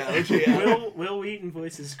that anyway, analogy out. Will Wheaton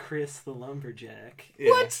voices Chris the Lumberjack. Yeah.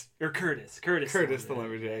 What? Or Curtis. Curtis the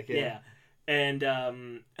Lumberjack, yeah. Yeah. And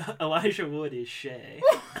Elijah Wood is Shay.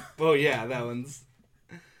 Oh, yeah, that one's...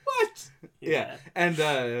 What? Yeah. And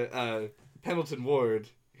Pendleton Ward,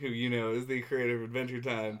 who you know is the creator of Adventure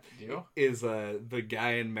Time, You? is the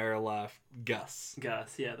guy in Mariloff, Gus.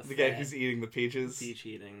 Gus, yeah. The guy fat who's eating the peaches. peach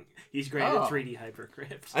eating. He's great Oh. at 3D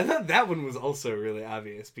hypercrypt. I thought that one was also really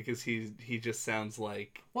obvious because he just sounds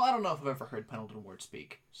like... Well, I don't know if I've ever heard Pendleton Ward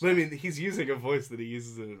speak. But I mean, he's using a voice that he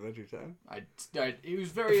uses in Adventure Time. It was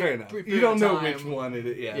very Fair enough. brief You don't period know of which time. one it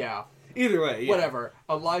is. Yeah. Yeah. Either way, yeah. Whatever.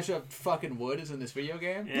 Elijah fucking Wood is in this video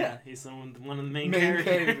game. Yeah, he's one of the main, Main characters.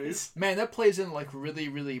 characters. Man, that plays in like really,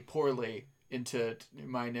 really poorly into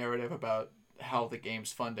my narrative about how the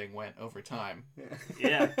game's funding went over time.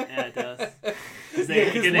 Yeah, it does. 'Cause Yeah, they,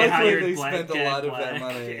 'cause they luckily hired they Black spent a Jack lot of that Black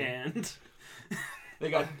money. and They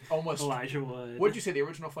got almost. Elijah Wood. What'd you say the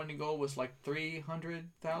original funding goal was like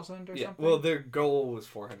 300,000 or Yeah. something? Well, their goal was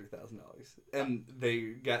 $400,000, and they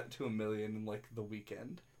got to $1 million in like the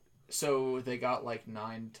weekend. So they got like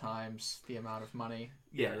 9 times the amount of money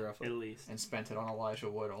Yeah, roughly. at least. and spent it on Elijah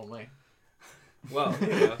Wood only. Well, you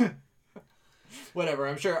know. Whatever.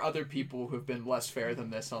 I'm sure other people who've been less fair than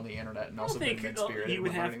this on the internet and I also don't been think mean-spirited you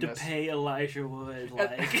would when have learning to this. pay Elijah Wood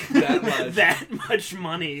like That much. that much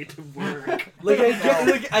money to work. Like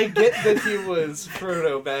I get that he was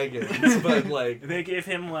Frodo Baggins, but like They give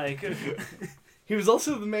him like he was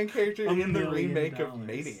also the main character $1 in the million. remake of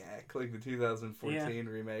Maniac, like the 2014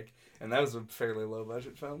 remake, and that was a fairly low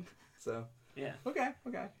budget film. So yeah. Okay.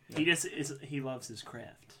 He loves his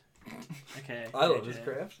craft. Okay. I love JJ. his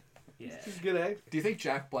craft. Yeah. He's a good actor. Do you think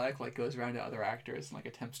Jack Black like goes around to other actors and like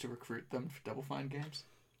attempts to recruit them for Double Fine games?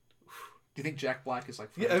 Do you think Jack Black is like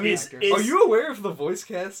Yeah, I friends mean, with actors? is- are you aware of the voice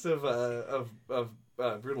cast of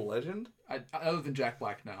Brutal Legend? Other than Jack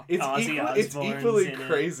Black, no. It's Ozzy it's Osbourne's equally in it.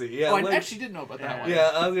 crazy. Yeah, Oh, I like, actually didn't know about that one.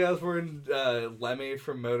 yeah, Ozzy Osbourne, Lemmy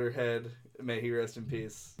from Motorhead. May he rest in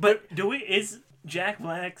peace. But is Jack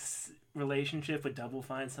Black's relationship with Double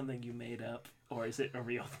Fine something you made up, or is it a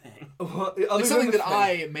real thing? Well, other It's than something the that fact-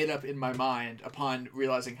 I made up in my mind upon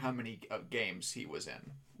realizing how many games he was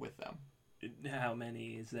in with them. How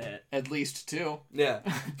many is that? At least 2. Yeah,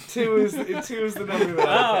 two is the number that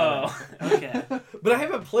I found. Oh, okay. But I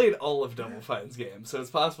haven't played all of Double Fine's games, so it's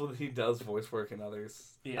possible that he does voice work in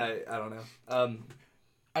others. Yeah. I don't know.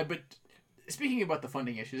 But speaking about the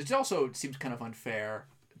funding issues, it also seems kind of unfair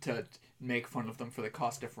to make fun of them for the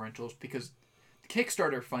cost differentials because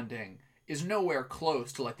Kickstarter funding is nowhere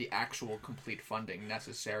close to like the actual complete funding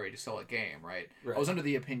necessary to sell a game, right? Right. I was under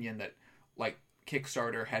the opinion that like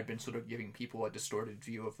Kickstarter had been sort of giving people a distorted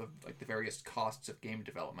view of the various costs of game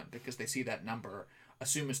development because they see that number,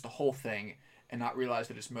 assume it's the whole thing, and not realize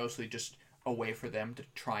that it's mostly just a way for them to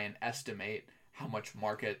try and estimate how much the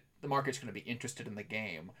market's going to be interested in the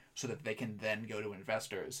game so that they can then go to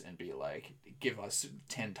investors and be like, give us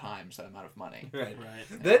 10 times that amount of money. Right.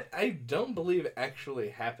 Right. That I don't believe actually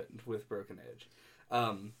happened with Broken Age.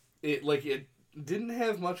 It didn't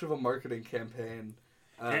have much of a marketing campaign.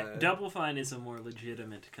 Double Fine is a more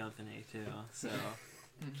legitimate company too, so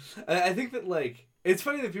I think that like it's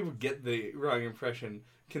funny that people get the wrong impression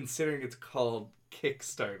considering it's called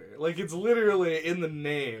Kickstarter. Like it's literally in the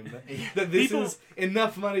name that this People- is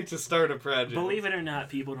enough money to start a project. believe it or not,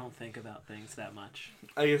 people don't think about things that much.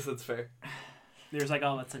 I guess that's fair. There's like,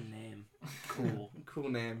 oh, that's a name. Cool. Cool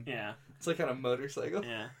name. Yeah. It's like on a motorcycle.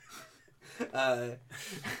 Yeah.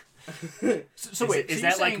 So wait, is so that you're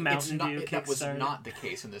like saying Mountain it's not, Dew that was Kickstarter? not the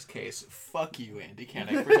case in this case. Fuck you, Andy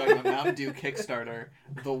Koenig, for talking about Mountain Dew Kickstarter,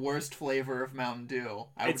 the worst flavor of Mountain Dew.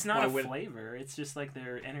 It's not a flavor. It's just like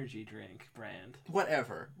their energy drink brand.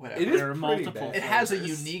 Whatever. It is There are pretty multiple. bad. It has a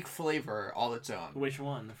flavors. unique flavor all its own. Which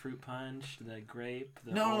one? The fruit punch, the grape,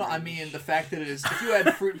 the No. I orange? mean the fact that it is. If you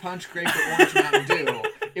had fruit punch, grape, or orange Mountain Dew,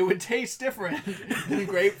 it would taste different than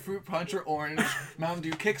grape, fruit punch, or orange Mountain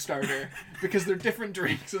Dew Kickstarter because they're different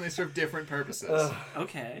drinks and they serve different purposes.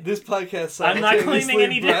 Okay. This podcast I'm not claiming simultaneously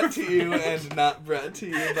any brought different to you and not brought to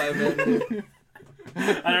you by Mountain Dew.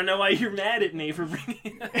 I don't know why you're mad at me for bringing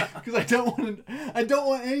it up. Because I don't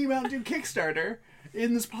want any Mountain Dew Kickstarter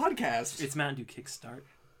in this podcast. It's Mountain Dew Kickstart.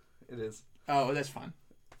 It is. Oh, that's fun.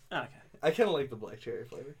 Okay. I kind of like the black cherry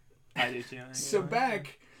flavor. I do too. So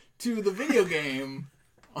back to the video game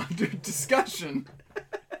under discussion.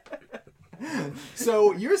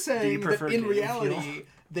 So you're saying that prefer in Game reality Fuel?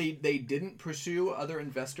 they didn't pursue other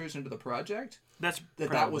investors into the project? That's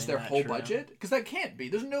That was their probably whole not true. budget? Because that can't be.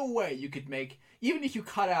 There's no way you could make, even if you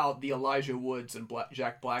cut out the Elijah Woods and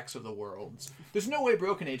Jack Blacks of the worlds, there's no way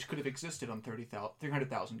Broken Age could have existed on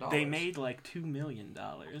 $300,000. They made like $2 million.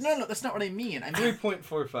 No, that's not what I mean. I mean,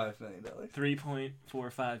 $3.45 million.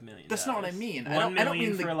 $3.45 million. That's not what I mean. I $1 don't million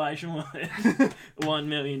mean for the- Elijah Wood. $1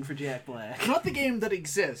 million for Jack Black. not the game that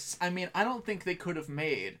exists. I mean, I don't think they could have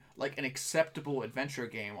made like an acceptable adventure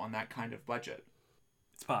game on that kind of budget.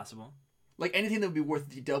 It's possible. Like anything that would be worth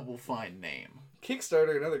the Double Fine name.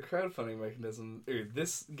 Kickstarter, another crowdfunding mechanism,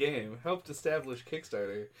 this game helped establish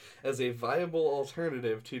Kickstarter as a viable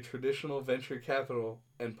alternative to traditional venture capital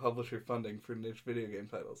and publisher funding for niche video game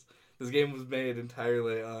titles. This game was made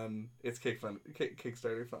entirely on its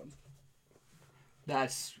Kickstarter funds.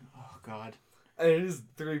 That's, oh god. And it is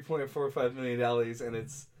 $3.45 million, and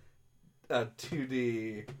it's a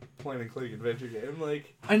 2D point-and-click adventure game.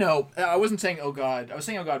 Like, I know. I wasn't saying oh god. I was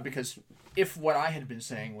saying oh god because if what I had been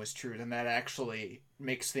saying was true, then that actually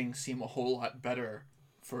makes things seem a whole lot better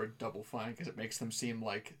for Double Fine because it makes them seem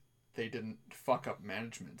like they didn't fuck up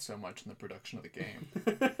management so much in the production of the game.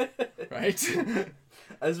 Right?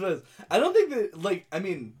 I suppose. I don't think that, like, I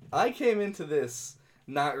mean, I came into this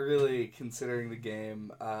not really considering the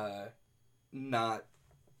game, not,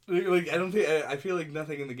 like, I feel like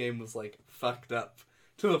nothing in the game was, like, fucked up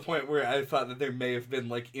to the point where I thought that there may have been,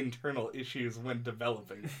 like, internal issues when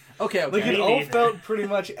developing. Okay. Like, it Me all neither. felt pretty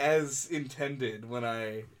much as intended when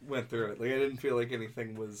I went through it. Like, I didn't feel like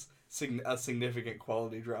anything was a significant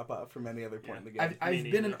quality drop-off from any other point in the game. I've Me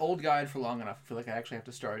been neither. an old guy for long enough. I feel like I actually have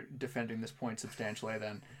to start defending this point substantially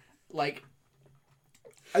then. Like,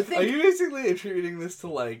 I think... Are you basically attributing this to,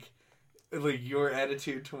 like your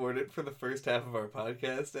attitude toward it for the first half of our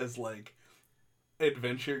podcast as, like,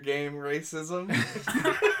 adventure game racism?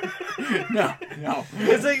 No.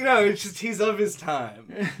 It's like, no, it's just he's of his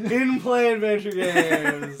time. He didn't play adventure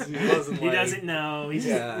games. He wasn't He like... doesn't know. He's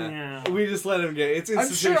Yeah. We just let him get it. It's I'm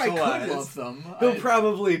sure I institutionalized. could love them. He'll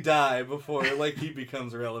probably die before, like, he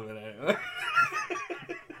becomes relevant anyway.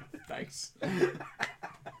 Thanks.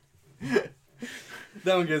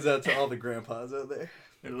 That one goes out to all the grandpas out there.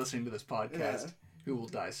 They're listening to this podcast. Yeah. Who will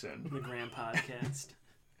die soon? the Grand Podcast.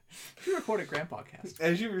 We recorded Grandpodcast.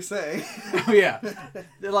 As you were saying. Oh yeah,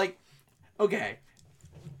 they're like, okay,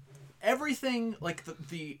 everything like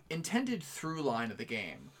the intended through line of the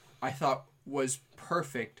game, I thought was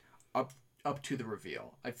perfect up to the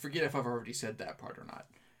reveal. I forget if I've already said that part or not.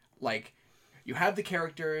 Like, you have the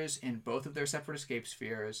characters in both of their separate escape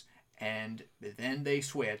spheres, and then they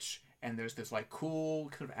switch, and there's this like cool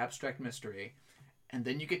kind of abstract mystery, and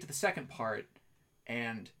then you get to the second part,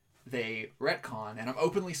 and they retcon, and I'm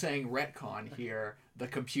openly saying retcon here, the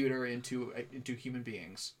computer into human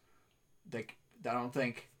beings. Like, I don't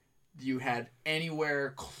think you had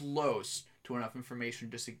anywhere close to enough information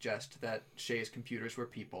to suggest that Shay's computers were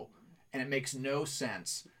people. And it makes no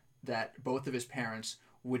sense that both of his parents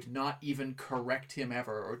would not even correct him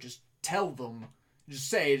ever, or just tell them, just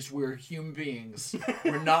say, we're human beings.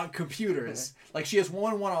 We're not computers. Like, she has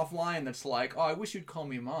one one-off line that's like, oh, I wish you'd call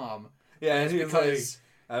me mom. Yeah, And and it's he's like... because...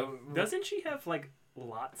 Doesn't she have like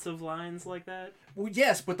lots of lines like that? Well,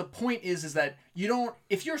 yes, but the point is that you don't...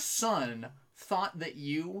 If your son thought that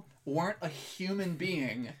you weren't a human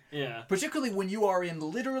being, Yeah. particularly when you are in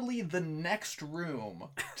literally the next room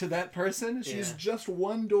to that person, she's Yeah. just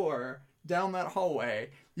one door down that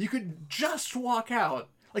hallway, you could just walk out.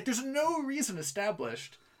 Like, there's no reason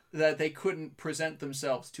established that they couldn't present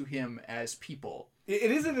themselves to him as people.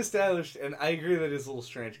 It isn't established, and I agree that it's a little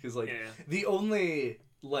strange, because, like, Yeah. the only,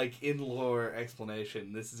 like, in-lore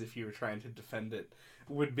explanation, this is if you were trying to defend it,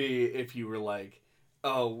 would be if you were like,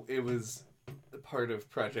 oh, it was part of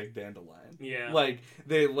Project Dandelion. Yeah. Like,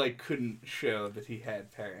 they, like, couldn't show that he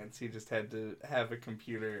had parents. He just had to have a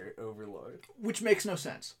computer overlord. Which makes no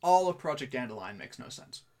sense. All of Project Dandelion makes no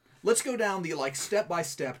sense. Let's go down the, like,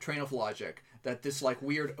 step-by-step train of logic that this, like,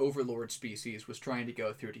 weird overlord species was trying to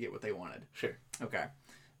go through to get what they wanted. Sure. Okay.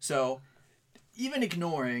 So, even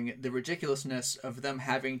ignoring the ridiculousness of them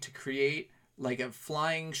having to create, like, a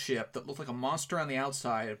flying ship that looked like a monster on the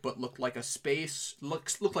outside, but looked like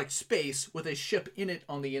looked like space with a ship in it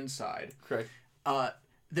on the inside. Correct.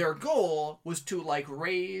 Their goal was to, like,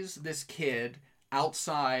 raise this kid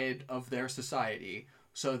outside of their society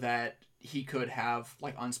so that he could have,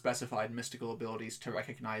 like, unspecified mystical abilities to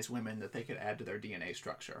recognize women that they could add to their DNA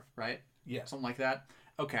structure, right? Yeah. Something like that.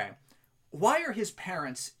 Okay. Why are his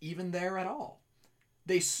parents even there at all?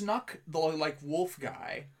 They snuck the, like, wolf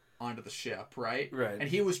guy onto the ship, right? Right. And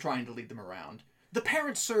he was trying to lead them around. The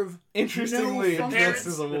parents serve Interestingly, no dressed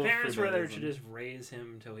function. as a wolf. The parents for were no there reason. to just raise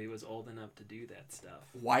him until he was old enough to do that stuff.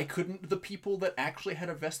 Why couldn't the people that actually had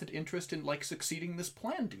a vested interest in, like, succeeding this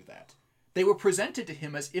plan do that? They were presented to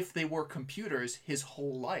him as if they were computers his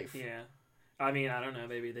whole life. Yeah. I mean, I don't know.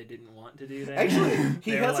 Maybe they didn't want to do that. Actually,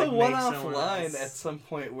 he They were has like, a "Make one-off someone line else." at some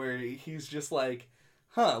point where he's just like,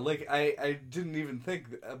 huh, like, I didn't even think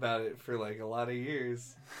about it for, like, a lot of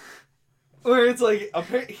years. Where it's like,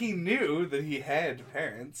 he knew that he had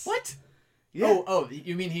parents. What? Yeah. Oh,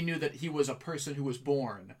 you mean he knew that he was a person who was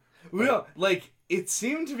born? No, like, it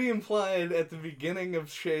seemed to be implied at the beginning of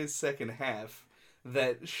Shay's second half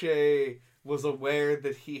that Shay was aware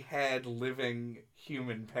that he had living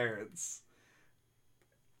human parents.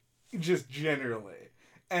 Just generally.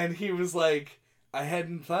 And he was like, I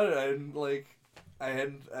hadn't thought it,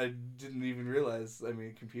 I didn't even realize, I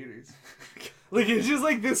mean, computers. Like, it's just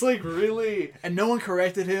like this, like, really... And no one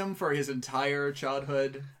corrected him for his entire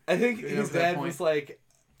childhood. I think You know, his at that dad point. was like,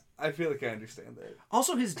 I feel like I understand that.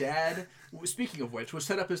 Also, his dad, speaking of which, was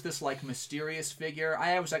set up as this, like, mysterious figure.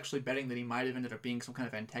 I was actually betting that he might have ended up being some kind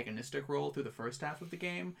of antagonistic role through the first half of the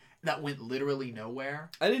game. That went literally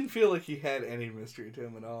nowhere. I didn't feel like he had any mystery to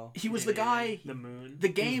him at all. He was the guy... The moon. The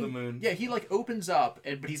game, the moon. yeah, he, like, opens up,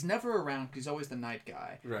 but he's never around because he's always the night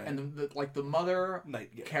guy. Right. And, the mother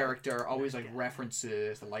Night guy. character always, like,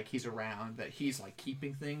 references that, like, he's around, that he's, like,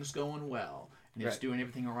 keeping things going well. And he's Right. doing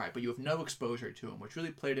everything all right, but you have no exposure to him, which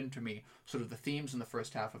really played into me sort of the themes in the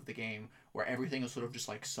first half of the game, where everything is sort of just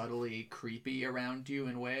like subtly creepy around you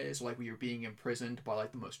in ways, like where you're being imprisoned by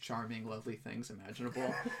like the most charming, lovely things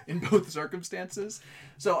imaginable in both circumstances.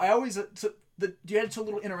 So I always you had so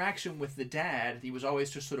little interaction with the dad. He was always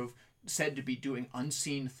just sort of said to be doing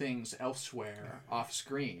unseen things elsewhere off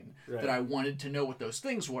screen, Right. that I wanted to know what those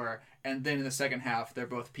things were. And then in the second half, they're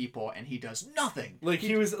both people, and he does nothing. Like,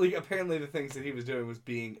 he was, like, apparently the things that he was doing was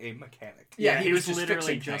being a mechanic. Yeah, he was just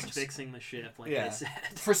literally fixing just things. fixing the ship, like Yeah. they said.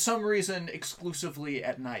 For some reason, exclusively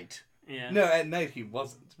at night. Yeah. No, at night he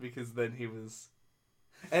wasn't, because then he was...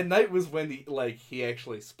 At night was when he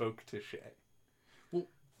actually spoke to Shay. Well,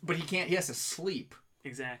 but he can't. He has to sleep.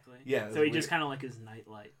 Exactly. Yeah, So he weird. just kind of like his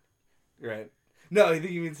nightlight. Right. No, I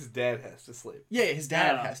think he means his dad has to sleep. Yeah, his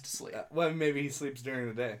dad Yeah. has to sleep. Well, maybe he sleeps during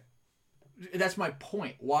the day. That's my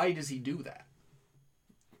point. Why does he do that?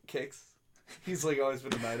 Kicks. He's, like, always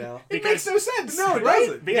been a night owl. It Because- makes no sense. No, it right?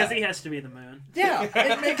 doesn't. Because Yeah. he has to be the moon. Yeah,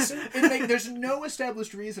 there's no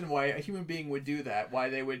established reason why a human being would do that. Why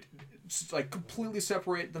they would like completely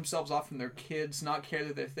separate themselves off from their kids, not care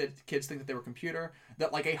that the kids think that they were a computer.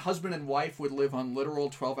 That like a husband and wife would live on literal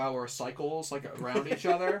 12-hour cycles like around each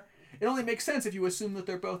other. It only makes sense if you assume that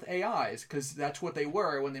they're both AIs, because that's what they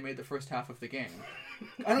were when they made the first half of the game.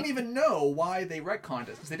 I don't even know why they retconned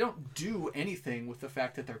it, because they don't do anything with the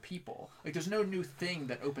fact that they're people. Like, there's no new thing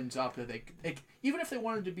that opens up that they even if they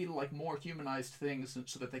wanted to be like more humanized things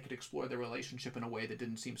so that they could explore their relationship in a way that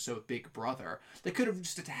didn't seem so Big Brother, they could have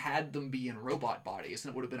just had them be in robot bodies,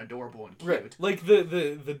 and it would have been adorable and cute. Right. Like,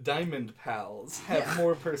 the Diamond Pals have Yeah.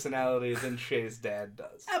 more personality than Shay's dad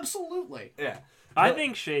does. Absolutely. Yeah. I But-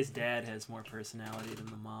 think Shay's dad has more personality than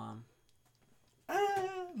the mom.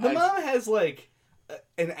 The mom has, like,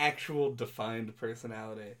 an actual defined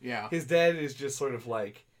personality. Yeah. His dad is just sort of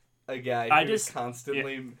like a guy I who's just-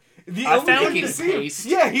 constantly... The I only found thing you his see- paste.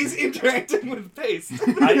 Yeah, he's interacting with paste.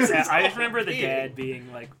 I just remember the dad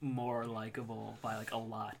being like more likable by like a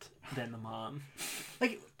lot than the mom.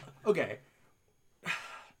 Like, okay.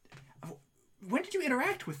 when did you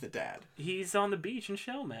interact with the dad? He's on the beach in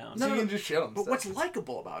Shellmount. So you can just show him But stuff. what's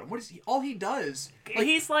likable about him? What is he? All he does.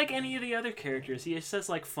 He's like any of the other characters. He just says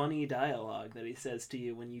like funny dialogue that he says to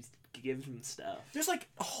you when you give him stuff. There's like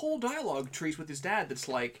a whole dialogue trees with his dad that's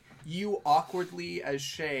like you awkwardly as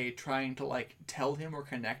Shay trying to like tell him or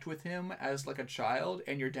connect with him as like a child,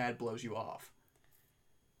 and your dad blows you off.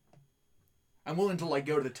 I'm willing to like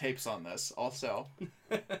go to the tapes on this also.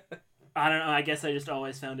 I don't know. I guess I just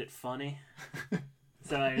always found it funny,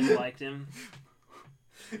 so I just liked him.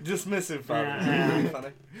 Dismissive father. Yeah. Really funny.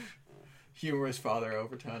 Humorous father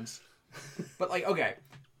overtones. But like, okay,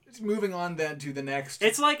 moving on then to the next.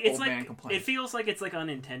 It's like old man complaint. it feels like it's like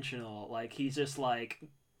unintentional. Like he's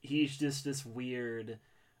just this weird,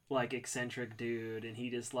 like eccentric dude, and he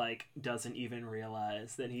just like doesn't even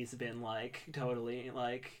realize that he's been like totally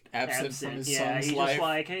like Absent from his yeah, son's he's life. just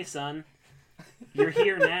like, hey son, you're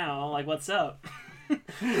here now. Like, what's up?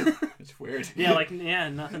 It's weird. Yeah, like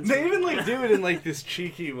nothing's. They even like do it in like this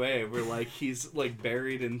cheeky way where like he's like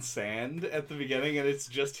buried in sand at the beginning and it's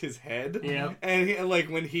just his head. Yeah. And he, like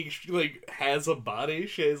when he like has a body,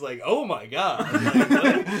 Shay's like, "Oh my god!" Like,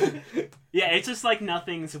 what? Yeah, it's just like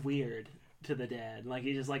nothing's weird to the dad. Like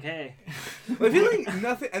he's just like, hey. I feel like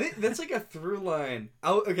nothing. I think that's like a through line.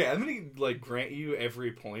 Okay, I'm gonna like grant you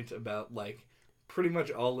every point about like pretty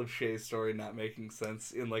much all of Shay's story not making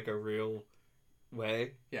sense in like a real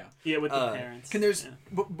way. Yeah. Yeah, with the parents. Can there's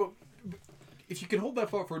yeah. but if you can hold that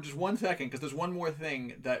thought for just 1 second, because there's one more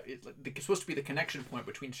thing that it's supposed to be the connection point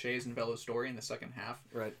between Shay's and Bella's story in the second half,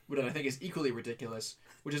 Right. which I think is equally ridiculous.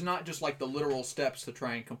 Which is not just like the literal steps to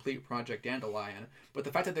try and complete Project Dandelion, but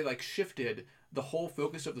the fact that they like shifted the whole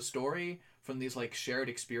focus of the story from these like shared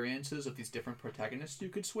experiences of these different protagonists you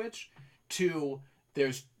could switch to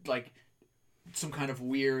there's like some kind of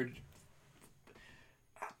weird.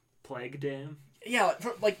 Plague Dam. Yeah,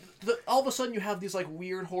 all of a sudden you have these like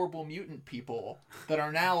weird, horrible mutant people that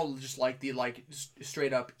are now just like the like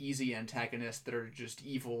straight up easy antagonists that are just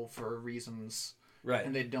evil for reasons, Right.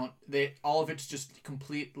 and all of it's just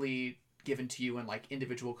completely given to you in like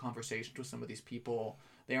individual conversations with some of these people.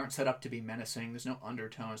 They aren't set up to be menacing. There's no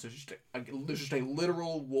undertones. There's just a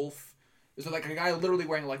literal wolf. There's like a guy literally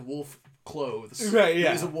wearing like wolf clothes. Right,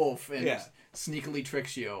 yeah. He's a wolf and Yeah. sneakily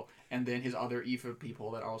tricks you. And then his other evil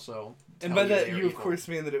people that also. And by that, they're you of evil. course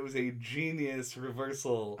mean that it was a genius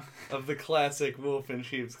reversal of the classic wolf in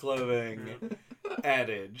sheep's clothing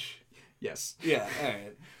adage. Yes. Yeah,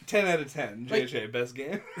 alright. 10 out of 10. Like- JJ, best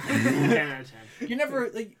game. 10 out of 10. You never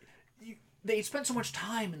they spent so much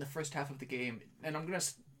time in the first half of the game, and I'm gonna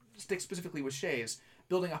stick specifically with Shay's,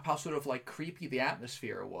 building up how sort of like creepy the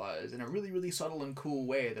atmosphere was in a really, really subtle and cool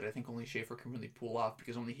way that I think only Schaefer can really pull off,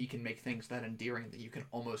 because only he can make things that endearing that you can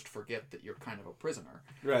almost forget that you're kind of a prisoner.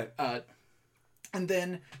 Right. And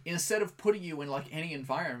then instead of putting you in like any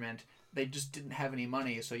environment, they just didn't have any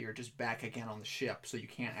money, so you're just back again on the ship, so you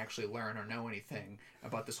can't actually learn or know anything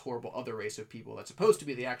about this horrible other race of people that's supposed to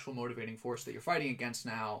be the actual motivating force that you're fighting against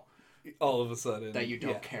now, All of a sudden. that you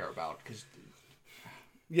don't yeah. care about. Because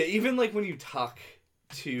Yeah, even like when you talk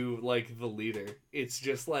to like the leader, it's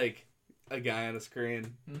just like a guy on a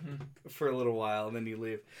screen for a little while and then you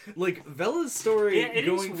leave. Like Vella's story Yeah, it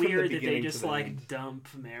going is from weird the that they beginning just to the like end. dump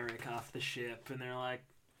Merrick off the ship and they're like,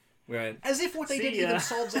 Right. as if what they See did ya. even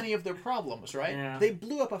solves any of their problems, right? Yeah. They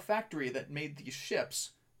blew up a factory that made these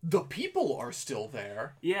ships. The people are still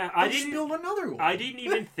there. yeah, I Let's didn't. build another one. I didn't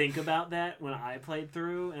even think about that when I played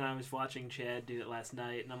through, and I was watching Chad do it last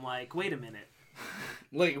night, and I'm like, wait a minute.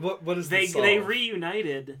 Like what is They the solve? they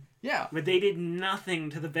reunited, Yeah. but they did nothing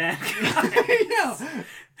to the bad guys. Yeah.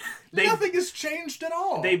 They- Nothing has changed at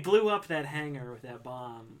all. They blew up that hangar with that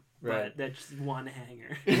bomb, Right. but that's one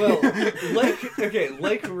hangar. Well,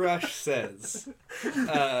 like Rush says,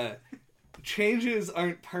 changes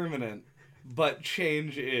aren't permanent, but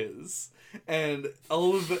change is. And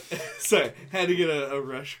all of the sorry, had to get a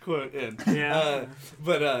Rush quote in. Yeah.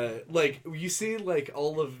 But like you see like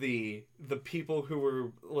all of the people who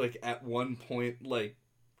were like at one point like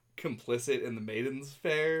complicit in the Maiden's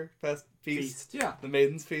Feast. Yeah. The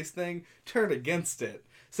Maiden's Feast thing turn against it.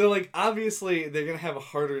 So like obviously they're gonna have a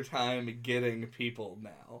harder time getting people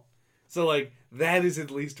now. So like that is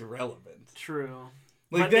at least relevant. True.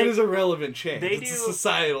 Like But that they- is a relevant change. they It's a do-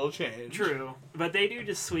 societal change. True, but they do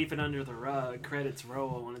just sweep it under the rug. Credits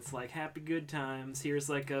roll, and it's like happy good times. Here's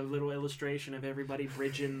like a little illustration of everybody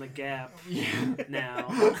bridging the gap. Yeah.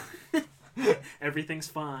 Now everything's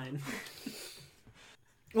fine.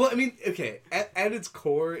 Well, I mean, okay, at its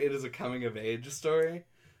core, it is a coming of age story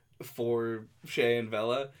for Shay and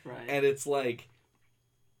Vella, Right. and it's like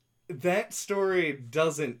that story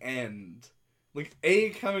doesn't end Like,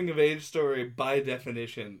 a coming-of-age story, by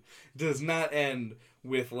definition, does not end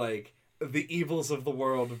with, like, the evils of the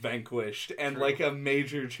world vanquished and, True. like, a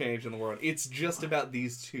major change in the world. It's just about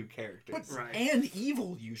these two characters. But, Right. And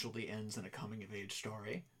evil usually ends in a coming-of-age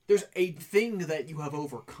story. There's a thing that you have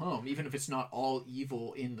overcome, even if it's not all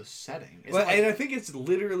evil in the setting. It's Well, not like- and I think it's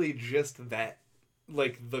literally just that,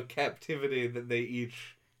 like, the captivity that they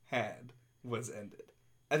each had was ended.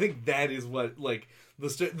 I think that is what, like,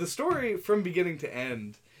 the story from beginning to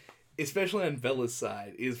end, especially on Bella's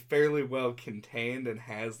side, is fairly well contained and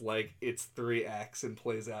has, like, its 3 acts and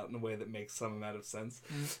plays out in a way that makes some amount of sense.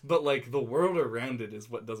 But, like, the world around it is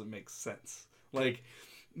what doesn't make sense. Like,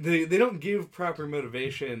 they don't give proper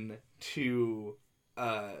motivation to,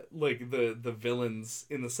 like, the villains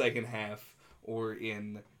in the second half or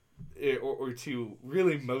in... Or to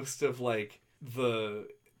really most of, like, the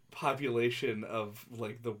population of,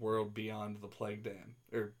 like, the world beyond the Plague Dam,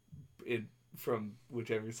 or from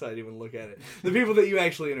whichever side you want to look at it, the people that you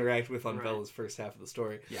actually interact with on Right. Bella's first half of the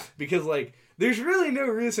story. Yeah. Because, like, there's really no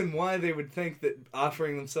reason why they would think that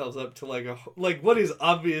offering themselves up to, like what is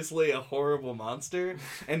obviously a horrible monster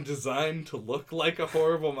and designed to look like a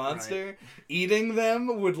horrible monster, eating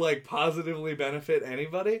them would, like, positively benefit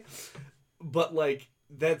anybody. But, like,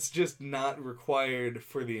 that's just not required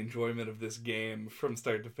for the enjoyment of this game from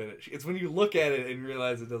start to finish. It's when you look at it and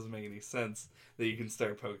realize it doesn't make any sense that you can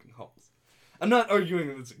start poking holes. I'm not arguing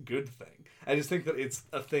that it's a good thing. I just think that it's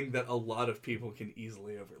a thing that a lot of people can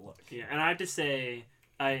easily overlook. Yeah, and I have to say,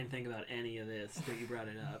 I didn't think about any of this till you brought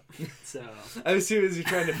it up. So I was too busy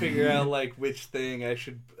trying to figure out, like, which thing I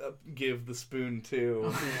should give the spoon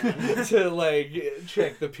to yeah, to, like,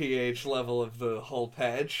 check the pH level of the whole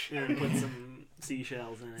patch. and put some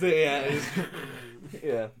seashells in it. So, yeah,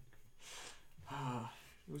 yeah.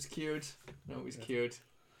 It was cute. No, it was cute.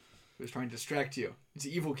 It was trying to distract you. It's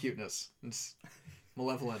evil cuteness. It's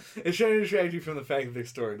malevolent. It's trying to distract you from the fact that their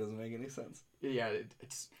story doesn't make any sense. Yeah,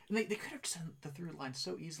 it's... And they could have done the through line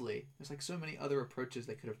so easily. There's, like, so many other approaches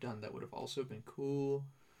they could have done that would have also been cool.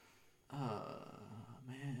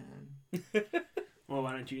 Man. Well,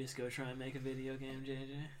 why don't you just go try and make a video game, JJ?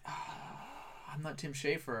 I'm not Tim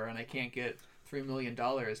Schafer, and I can't get $3 million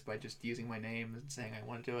by just using my name and saying I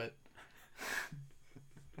want to do it.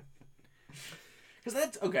 Because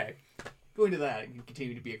that's... Okay. Going to that and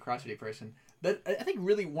continue to be a crotchety person. That I think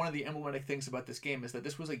really one of the emblematic things about this game is that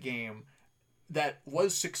this was a game that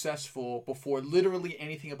was successful before literally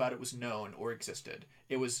anything about it was known or existed.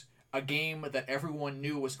 It was a game that everyone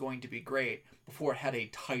knew was going to be great before it had a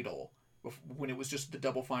title, when it was just the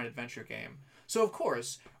Double Fine adventure game. So, of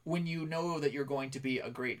course, when you know that you're going to be a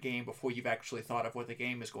great game before you've actually thought of what the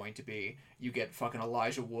game is going to be, you get fucking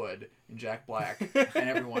Elijah Wood and Jack Black and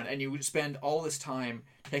everyone, and you spend all this time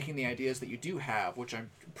taking the ideas that you do have, which I'm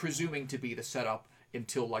presuming to be the setup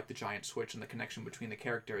until, like, the giant switch and the connection between the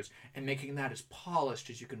characters, and making that as polished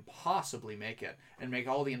as you can possibly make it, and make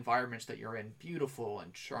all the environments that you're in beautiful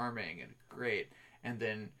and charming and great, and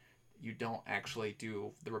then you don't actually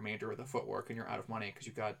do the remainder of the footwork and you're out of money because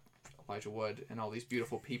you've got Elijah Wood and all these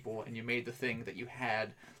beautiful people, and you made the thing that you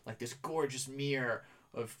had, like, this gorgeous mirror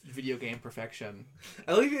of video game perfection.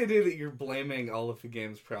 I like the idea that you're blaming all of the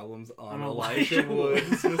game's problems on On Elijah Elijah Wood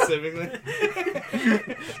Wood. specifically.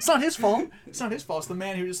 It's not his fault. It's not his fault. It's the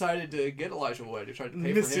man who decided to get Elijah Wood, who tried to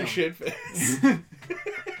pay for Mr. him. Shitface.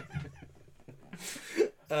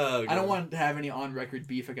 Oh, I don't God. want to have any on-record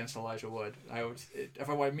beef against Elijah Wood. If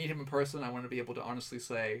I want to meet him in person, I want to be able to honestly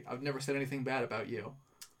say, I've never said anything bad about you.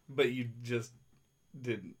 But you just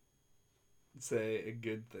didn't say a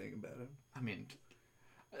good thing about him. I mean,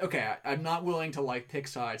 okay, I'm not willing to, like, pick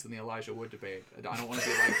sides in the Elijah Wood debate. I don't want to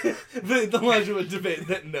be like... The Elijah Wood debate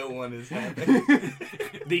that no one is having.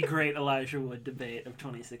 The great Elijah Wood debate of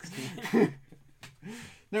 2016.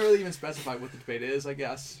 Never really even specify what the debate is, I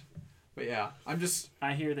guess. But yeah,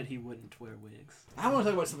 I hear that he wouldn't wear wigs. I want to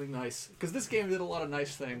talk about something nice, because this game did a lot of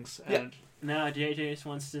nice things, and No, JJ just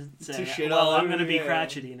wants to say, shit well, all I'm over going to be the-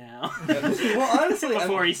 crotchety now. Well, honestly,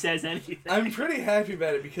 Before he says anything. I'm pretty happy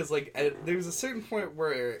about it because, like, there was a certain point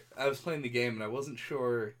where I was playing the game and I wasn't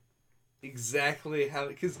sure exactly how...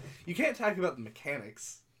 Because you can't talk about the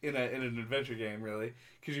mechanics in an adventure game, really.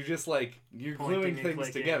 Because you're just, like, you're Pointing gluing and things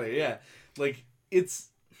clicking. together. Yeah. Like, it's...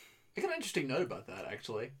 I got an interesting note about that,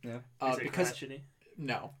 actually. Yeah. Is it Because crotchety?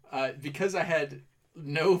 No. Because I had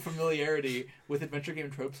no familiarity with adventure game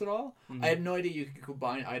tropes at all, I had no idea you could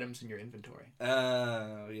combine items in your inventory.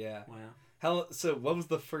 Oh, yeah. Wow. So, what was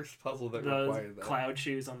the first puzzle that The required that? cloud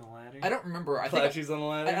shoes on the ladder? I don't remember. Cloud shoes on the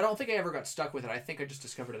ladder? I don't think I ever got stuck with it. I think I just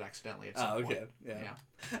discovered it accidentally at some Oh, point. okay.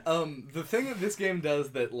 Yeah. The thing that this game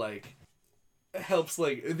does that, like, helps,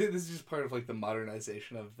 like, this is just part of, like, the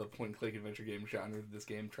modernization of the point-and-click adventure game genre that this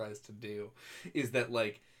game tries to do, is that,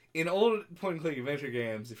 like, in old point-and-click adventure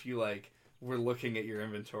games, if you, like, were looking at your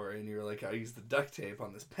inventory and you were like, I'll use the duct tape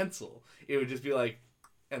on this pencil, it would just be like,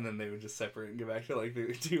 and then they would just separate and go back to, like,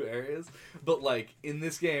 the two areas. But, like, in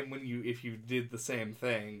this game, if you did the same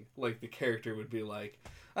thing, like, the character would be like,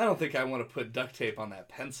 I don't think I want to put duct tape on that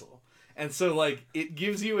pencil. And so, like, it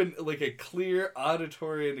gives you a clear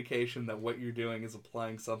auditory indication that what you're doing is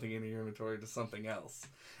applying something in your inventory to something else,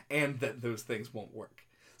 and that those things won't work.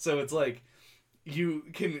 So it's like, you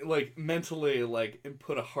can, like, mentally, like,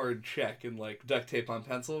 put a hard check in, like, duct tape on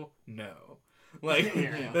pencil? No. Like,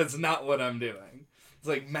 Yeah. That's not what I'm doing. It's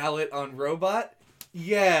like, mallet on robot?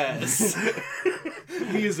 Yes!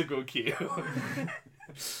 Musical cue.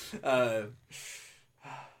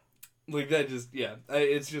 Like, that just, yeah.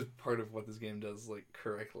 It's just part of what this game does, like,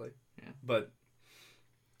 correctly. Yeah. But,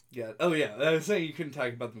 yeah. Oh, yeah. I was saying you couldn't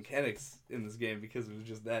talk about the mechanics in this game because it was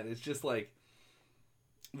just that. It's just, like,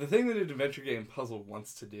 the thing that an adventure game puzzle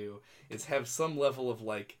wants to do is have some level of,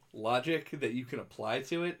 like, logic that you can apply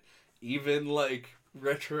to it, even, like,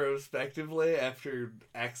 retrospectively after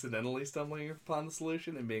accidentally stumbling upon the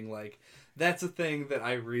solution and being like, that's a thing that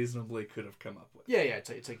I reasonably could have come up with. Yeah,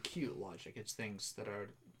 it's a cute logic. It's things that are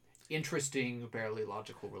interesting, barely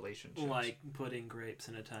logical relationships. Like putting grapes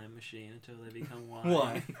in a time machine until they become wine.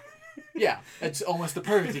 Why? Yeah, it's almost the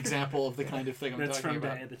perfect example of the kind of thing I'm That's talking from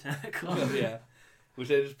about. Day of the Tentacle. Yeah. Which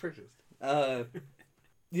I just purchased.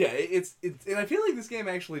 Yeah, it's and I feel like this game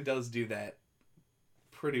actually does do that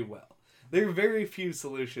pretty well. There are very few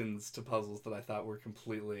solutions to puzzles that I thought were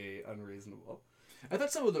completely unreasonable. I thought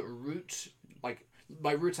some of the roots, like,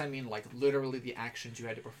 by roots I mean, like, literally the actions you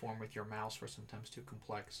had to perform with your mouse were sometimes too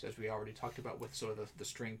complex, as we already talked about with sort of the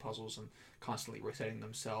string puzzles and constantly resetting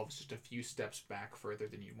themselves just a few steps back further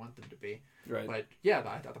than you want them to be. Right. But, yeah,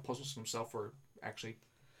 I thought the puzzles themselves were actually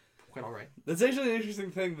quite all right. That's actually an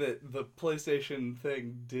interesting thing that the PlayStation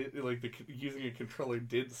thing did, like, using a controller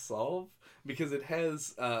did solve, because it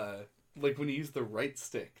has, like, when you use the right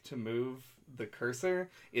stick to move the cursor,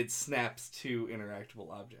 it snaps to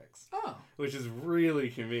interactable objects. Oh. Which is really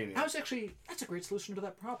convenient. That's a great solution to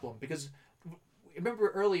that problem, because remember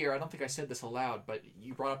earlier, I don't think I said this aloud, but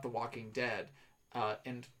you brought up The Walking Dead,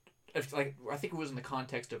 and if, like, I think it was in the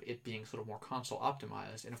context of it being sort of more console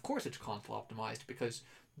optimized, and of course it's console optimized because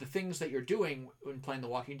the things that you're doing when playing The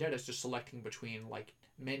Walking Dead is just selecting between, like,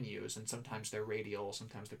 menus, and sometimes they're radial,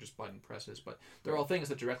 sometimes they're just button presses, but they're all things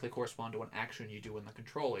that directly correspond to an action you do in the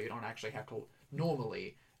controller. You don't actually have to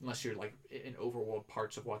normally, unless you're like in overworld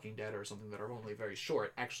parts of Walking Dead or something that are only very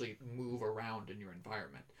short, actually move around in your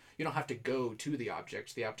environment. You don't have to go to the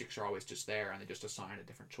objects. The objects are always just there, and they just assign a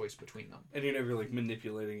different choice between them. And you're never, like,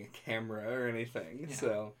 manipulating a camera or anything,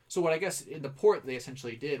 Yeah. So what I guess in the port they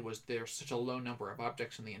essentially did was there's such a low number of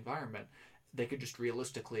objects in the environment, they could just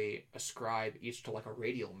realistically ascribe each to, like, a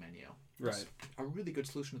radial menu. Right. It's a really good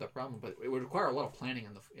solution to that problem, but it would require a lot of planning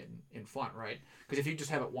in front, right? Because if you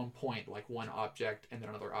just have at one point, like, one object and then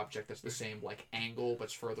another object that's the same, like, angle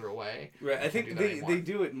but's further away. Right, I you think can't do that anymore. they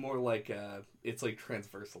do it more like, it's like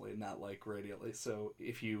transversely, not like radially. So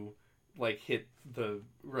if you, like, hit the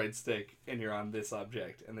right stick and you're on this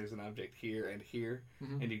object and there's an object here and here,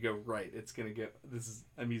 Mhm. and you go right, it's going to go,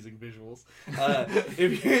 I'm using visuals.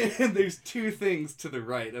 And there's two things to the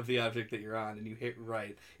right of the object that you're on and you hit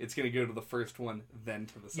right, it's going to go to the first one, then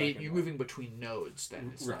to the second You're one. moving between nodes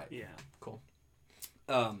then. It's Right. not Yeah. cool.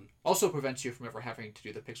 Um, Also prevents you from ever having to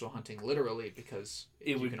do the pixel hunting literally, because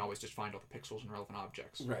you would- can always just find all the pixels and relevant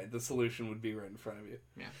objects. right, the solution would be right in front of you.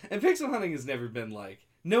 Yeah. And pixel hunting has never been like,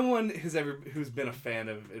 no one who's been a fan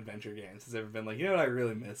of adventure games has ever been like, you know what I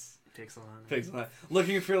really miss? Pixel on. Pixel hunt.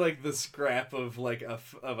 Looking for, like, the scrap of, like, a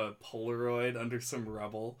Polaroid under some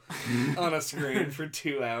rubble on a screen for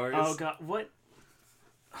 2 hours. Oh god, what?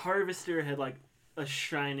 Harvester had like a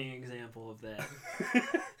shining example of that.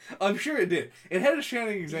 I'm sure it did. It had a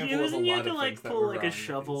shining example of a Wasn't lot you of have to things like that pull were like wrong a with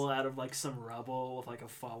shovel these. out of like some rubble with like a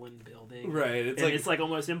fallen building? Right, it's And like it's like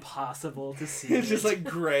almost impossible to see. it's just it. like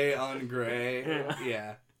gray on gray. Yeah.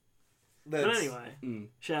 Yeah. But That's, anyway, mm.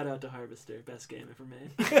 shout out to Harvester, best game ever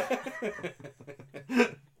made.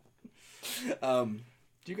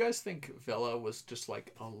 Do you guys think Vela was just,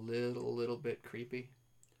 like, a little bit creepy?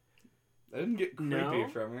 I didn't get creepy No.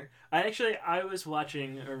 from her. I was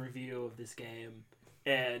watching a review of this game,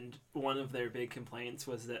 and one of their big complaints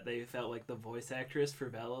was that they felt like the voice actress for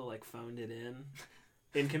Bella like phoned it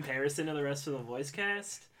in comparison to the rest of the voice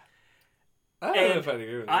cast. I don't know And if I'd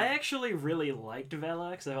agree with I that. actually really liked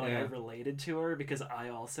Vela because I felt like I Yeah. related to her because I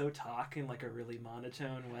also talk in like a really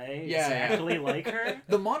monotone way. Yeah. Exactly like her.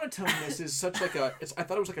 The monotoneness is such like a. I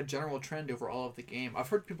thought it was like a general trend over all of the game. I've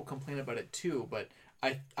heard people complain about it too, but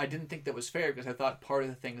I didn't think that was fair because I thought part of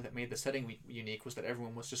the thing that made the setting unique was that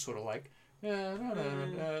everyone was just sort of like.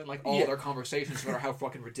 Like all their conversations, no matter how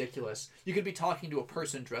fucking ridiculous. You could be talking to a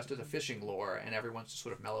person dressed as a fishing lure, and everyone's just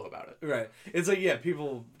sort of mellow about it. Right. It's like, yeah,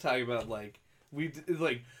 people talking about, like,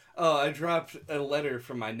 oh, I dropped a letter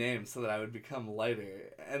from my name so that I would become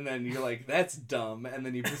lighter. And then you're like, that's dumb. And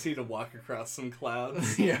then you proceed to walk across some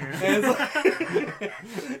clouds. Yeah. And it's like...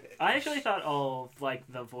 I actually thought all of, like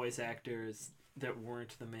the voice actors that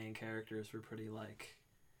weren't the main characters were pretty like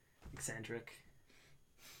eccentric.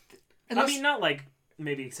 And I that's- mean, not like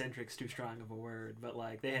maybe eccentric's too strong of a word, but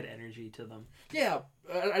like they had energy to them. Yeah,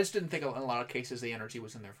 I just didn't think in a lot of cases the energy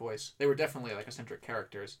was in their voice. They were definitely like eccentric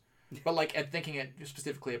characters. But like at thinking it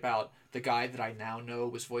specifically about the guy that I now know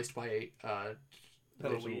was voiced by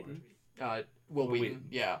Will Wheaton. Will Wheaton.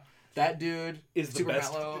 Yeah, that dude Is the super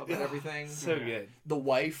best. mellow about everything. So Yeah. good. The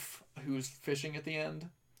wife who's fishing at the end.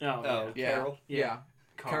 Oh, Oh, Yeah, Carol? yeah.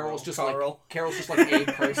 Carol's just Carl. like a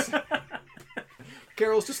person.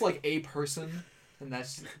 Carol's just like a person, and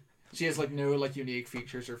that's she has like no like unique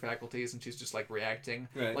features or faculties, and she's just like reacting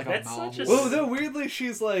Right. like That's a mom. such a- Well, no, weirdly,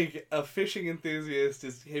 she's like a fishing enthusiast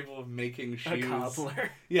is capable of making a shoes. cobbler.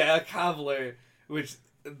 Yeah, a cobbler, which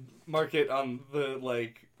mark it on the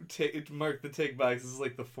like mark the tick box. This is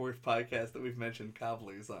like the 4th podcast that we've mentioned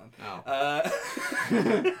cobblers on.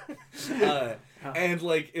 Oh. And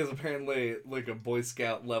like is apparently like a Boy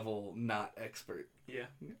Scout level not expert. Yeah.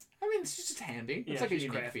 I mean, it's just handy. Yeah, It's like a she's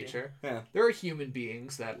unique crafty. feature. Yeah. There are human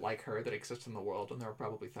beings that like her that exist in the world, and there are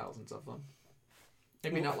probably thousands of them.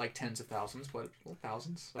 Maybe not like tens of thousands, but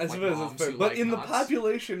thousands. Of, I like, suppose moms it's fair. who But like in the knots.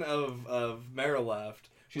 population of Mariloft,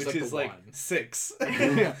 She's which like is the like one. 6,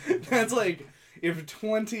 that's like if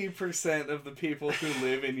 20% of the people who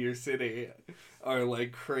live in your city are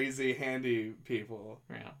like crazy handy people.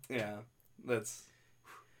 Yeah. Yeah, it's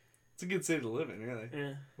a good city to live in, really.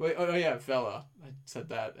 Yeah. Wait, oh yeah, Vela. I said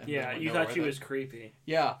that. And Yeah, went you nowhere thought she with was it. creepy.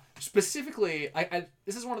 Yeah, specifically, I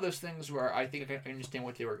this is one of those things where I think I understand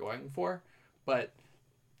what they were going for, but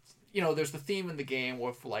you know, there's the theme in the game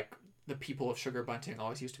with like the people of Sugar Bunting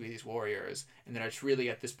always used to be these warriors, and then it's really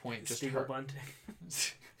at this point just Steel her, Bunting.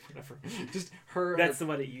 whatever, just her. That's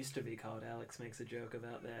what it used to be called. Alex makes a joke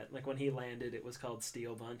about that. Like when he landed, it was called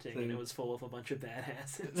Steel Bunting, and it was full of a bunch of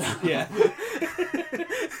badasses. Yeah.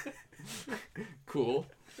 Cool.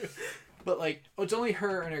 But like, it's only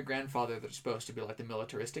her and her grandfather that are supposed to be like the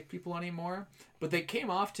militaristic people anymore. But they came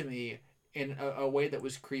off to me in a way that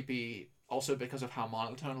was creepy, also because of how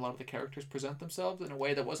monotone a lot of the characters present themselves, in a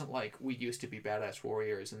way that wasn't like we used to be badass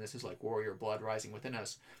warriors and this is like warrior blood rising within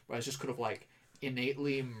us. But I was just kind of like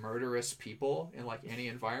innately murderous people in like any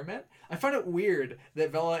environment. I find it weird that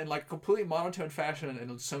Vela, in like a completely monotone fashion,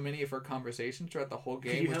 and so many of her conversations throughout the whole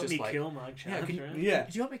game Can you was help just me like, kill Mog yeah, can Chandra? Yeah.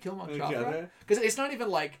 could you help me kill Mog Mog Chandra? Chandra? Because it's not even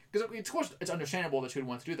like, because of course it's understandable that she would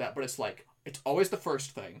want to do that, but it's like it's always the first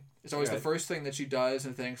thing. It's always Right. the first thing that she does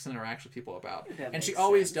and thinks and interacts with people about. That And she makes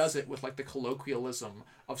always sense. does it with like the colloquialism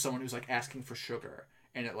of someone who's like asking for sugar,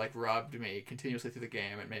 and it like robbed me continuously through the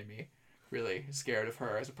game. It made me really scared of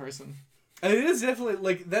her as a person. And it is definitely,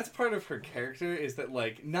 like, that's part of her character, is that,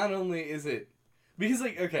 like, not only is it... Because,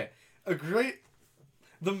 like, okay,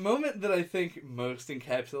 the moment that I think most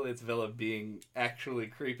encapsulates Vela being actually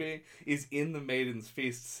creepy is in the Maiden's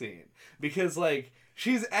Feast scene. Because, like,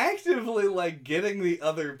 she's actively, like, getting the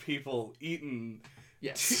other people eaten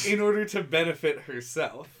Yes. in order to benefit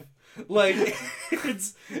herself. Like,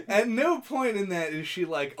 it's at no point in that is she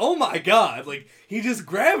like, oh my god, like he just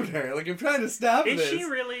grabbed her. Like I'm trying to stop Is this. she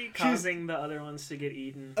really causing the other ones to get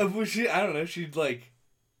eaten? Was she? I don't know. She'd like.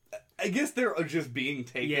 I guess they're just being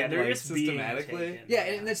taken. Yeah, they're like, just being systematically. taken. Yeah,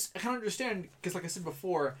 and that's I kind of understand because, like I said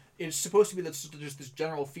before, it's supposed to be that there's this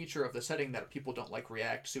general feature of the setting that people don't like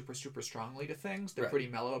react super strongly to things. They're Right. pretty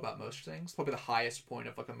mellow about most things. Probably the highest point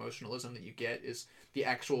of like emotionalism that you get is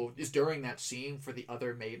during that scene for the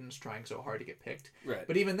other maidens trying so hard to get picked. Right.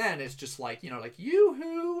 But even then, it's just like like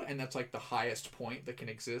yoo-hoo, and that's like the highest point that can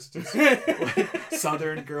exist. It's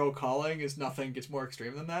Southern girl calling is nothing gets more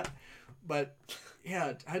extreme than that. But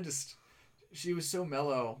yeah, she was so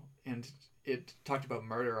mellow, and it talked about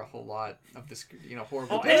murder a whole lot of this,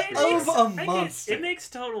 horrible. Oh, Best it, of makes, a I think monster. it makes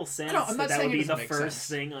total sense I'm not that saying would it be the doesn't make first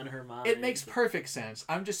sense. thing on her mind. It makes perfect sense.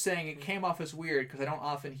 I'm just saying it came off as weird because I don't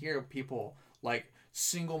often hear people like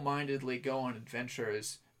single-mindedly go on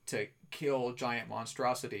adventures to kill giant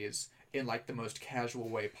monstrosities in like the most casual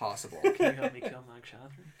way possible. Can you help me kill Mog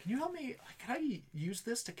Chothra? Can you help me? Can I use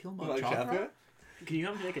this to kill Mog Like Chothra? Chothra? Can you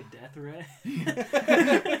help me make a death ray? And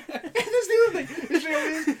that's the other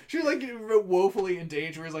thing. She's like woefully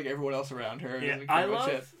endangers like everyone else around her. And Yeah, doesn't care I about love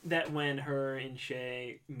shit. that when her and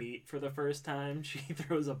Shay meet for the first time, she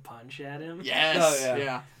throws a punch at him. Yes. Oh, yeah.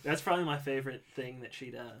 Yeah. That's probably my favorite thing that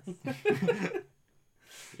she does.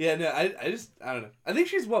 Yeah, no, I don't know. I think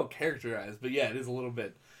she's well characterized, but yeah, it is a little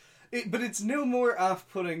bit. But it's no more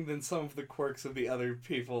off-putting than some of the quirks of the other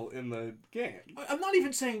people in the game. I'm not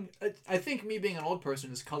even saying. I think me being an old person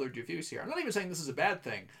has colored your views here. I'm not even saying this is a bad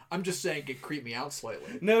thing. I'm just saying it creeped me out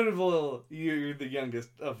slightly. Notable, you're the youngest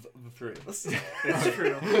of the three of us. It's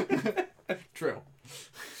true. True.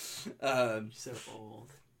 So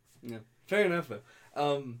old. Yeah, fair enough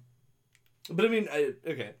though. But I mean,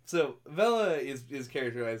 okay, so Vela is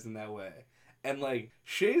characterized in that way, and like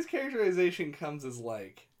Shay's characterization comes as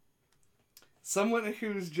like someone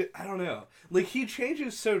who's just, I don't know, like he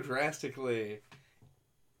changes so drastically,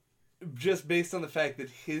 just based on the fact that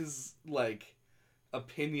his like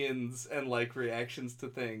opinions and like reactions to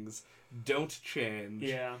things don't change.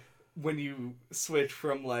 Yeah. When you switch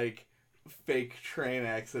from like fake train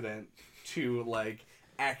accident to like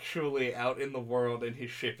actually out in the world and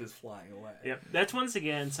his ship is flying away. Yep. That's once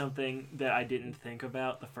again something that I didn't think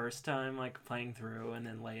about the first time, like playing through, and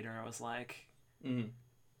then later I was like,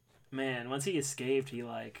 man, once he escaped, he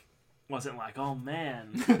like wasn't like, oh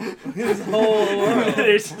man, His whole world.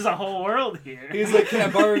 there's just a whole world here. He's like, can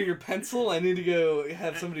I borrow your pencil? I need to go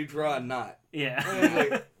have somebody draw a knot. Yeah. And I'm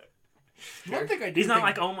like, One thing I do He's not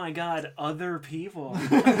think- like, oh my god, other people.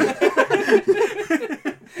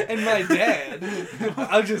 and my dad,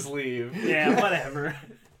 I'll just leave. Yeah, whatever.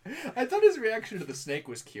 I thought his reaction to the snake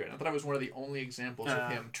was cute. I thought it was one of the only examples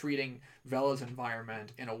of him treating Vela's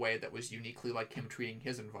environment in a way that was uniquely like him treating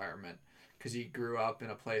his environment. Because he grew up in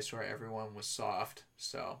a place where everyone was soft,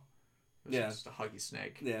 so it was Yeah. just a huggy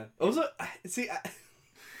snake. Yeah. Also,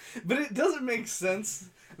 but it doesn't make sense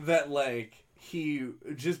that like he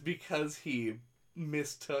just because he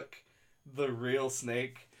mistook the real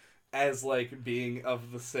snake as like being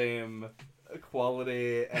of the same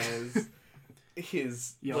quality as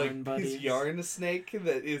his Yarn buddies. his yarn snake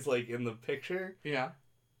that is like in the picture, Yeah.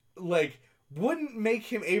 like wouldn't make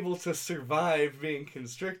him able to survive being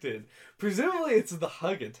constricted. Presumably it's the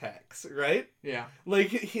hug attacks, right? Yeah. Like,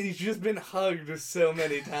 he's just been hugged so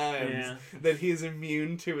many times Yeah. that he's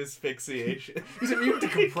immune to asphyxiation. He's immune to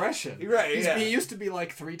compression. Right, yeah. He used to be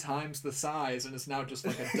like 3 times the size and is now just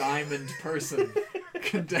like a diamond person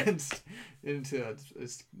condensed into a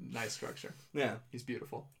nice structure. Yeah. He's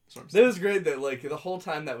beautiful. That's what I'm That saying. was great that, like, the whole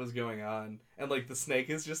time that was going on, and, like, the snake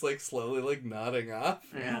is just, like, slowly, like, nodding off.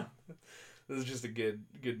 Yeah. This is just a good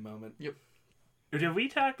moment. Yep. Did we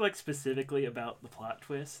talk like specifically about the plot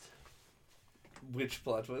twist? Which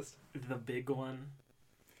plot twist? The big one?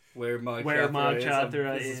 Where Mog Where Mog Chothra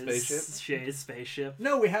Chothra is a spaceship? is Shay's spaceship.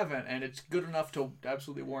 No, we haven't, and it's good enough to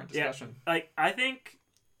absolutely warrant discussion. Like, I think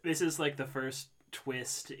this is like the first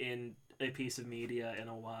twist in a piece of media in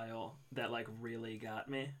a while that like really got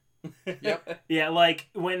me. Yep. Yeah, like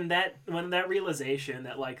when that realization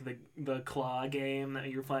that like the claw game that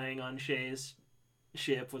you're playing on Shay's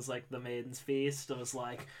ship was like the Maiden's Feast, I was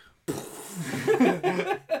like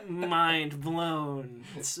mind blown.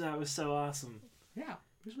 That was so awesome. Yeah,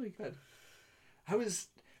 it was really good.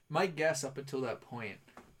 My guess up until that point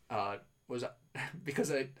was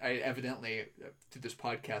because I evidently through this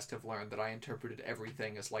podcast have learned that I interpreted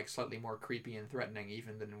everything as like slightly more creepy and threatening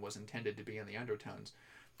even than it was intended to be in the undertones.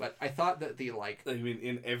 But I thought that the like I mean,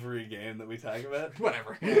 in every game that we talk about?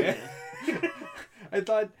 whatever. I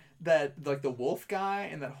thought that like the wolf guy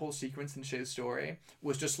and that whole sequence in Shay's story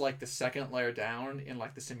was just like the second layer down in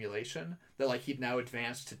like the simulation. That like he'd now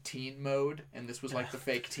advanced to teen mode, and this was like the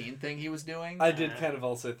fake teen thing he was doing. I did kind of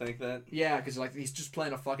also think that. Yeah, because like he's just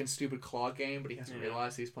playing a fucking stupid claw game, but he hasn't Yeah.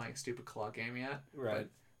 realized he's playing a stupid claw game yet. Right. But,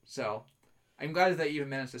 so I'm glad that you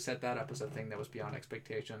managed to set that up as a thing that was beyond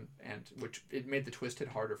expectation, and which it made the twist hit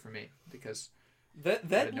harder for me because I That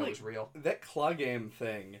didn't know it like, was real. that claw game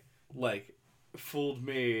thing, like, fooled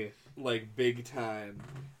me like big time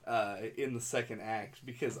in the second act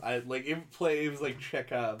because I like it was like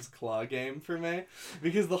Chekhov's claw game for me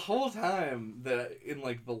because the whole time that in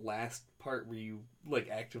like the last part where you like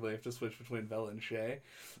actively have to switch between Vela and Shay,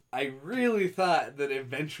 I really thought that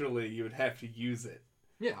eventually you would have to use it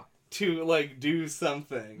Yeah. to like do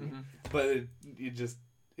something, Mhm. but it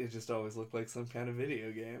just always looked like some kind of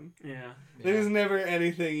video game. Yeah. There was never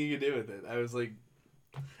anything you could do with it. I was like,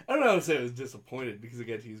 I don't know if I was disappointed because I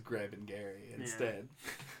got to use Grab and Gary instead.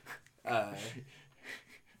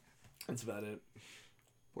 That's about it.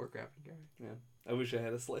 Poor Graven Gary. Yeah. I wish I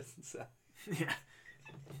had a slice and salad. Yeah.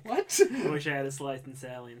 What? I wish I had a Slice and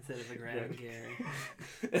Sally instead of a Grab Gary.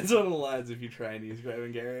 It's one of the lines if you try and use Grab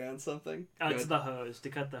and Gary on something. Oh, it's Good. the hose, to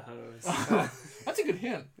cut the hose. That's a good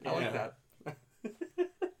hint. I like Yeah.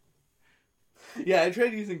 that. Yeah, I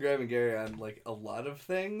tried using Grab and Gary on like a lot of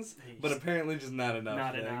things, but apparently just not enough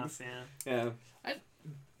Not things. enough, yeah. Yeah.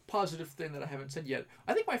 Positive thing that I haven't said yet.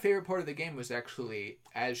 I think my favorite part of the game was actually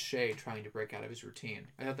as Shay trying to break out of his routine.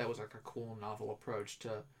 I thought that was like a cool, novel approach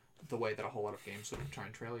to the way that a whole lot of games sort of try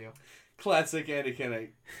and trail you. Classic Andy Kinnick.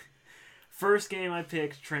 First game I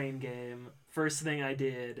picked, train game. First thing I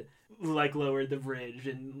did, like, lowered the bridge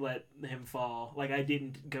and let him fall. Like, I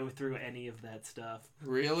didn't go through any of that stuff.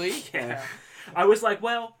 Really? Yeah. I was like,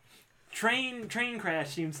 well, train crash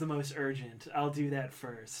seems the most urgent. I'll do that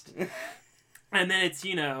first. And then it's,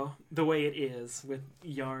 you know, the way it is with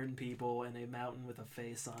yarn people and a mountain with a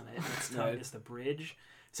face on it. And its tongue Right. is the bridge.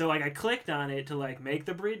 So, like, I clicked on it to, like, make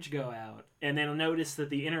the bridge go out. And then I noticed that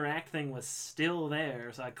the interact thing was still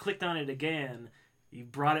there. So I clicked on it again. You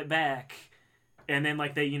brought it back. And then,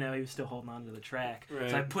 like, he was still holding on to the track. Right.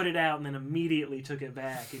 So I put it out and then immediately took it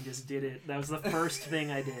back and just did it. That was the first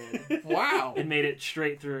thing I did. Wow. And made it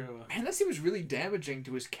straight through. Man, that seems really damaging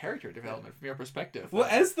to his character development from your perspective. Well,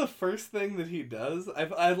 as the first thing that he does,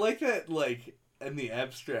 I like that, like, in the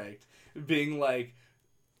abstract, being like,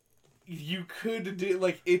 you could do,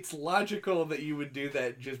 like, it's logical that you would do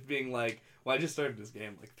that just being like, well, I just started this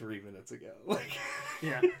game, like, 3 minutes ago. Like,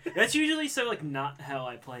 Yeah. That's usually so, like, not how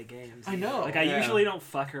I play games. I either. know, Like, I yeah. usually don't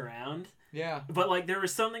fuck around. Yeah. But, like, there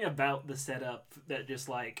was something about the setup that just,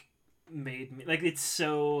 like, made me... Like, it's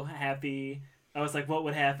so happy. I was like, what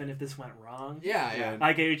would happen if this went wrong? Yeah, yeah.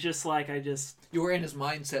 Like, it was just like, You were in his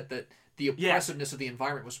mindset that the Yeah. oppressiveness of the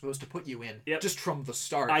environment was supposed to put you in. Yep. Just from the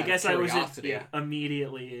start. I out of guess I was curiosity.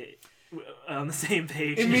 immediately on the same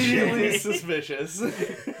page. as immediately Shay. suspicious.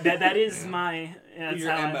 That is Yeah. my... That's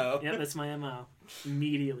Your how MO. Yep, that's my MO.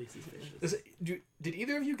 Immediately suspicious. Did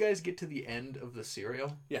either of you guys get to the end of the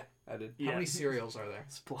serial? Yeah, I did. Yeah. How many serials are there?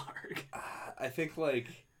 Splarg. I think, like,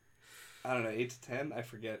 I don't know, 8 to 10? I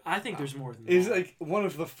forget. I think there's more than It's that. like one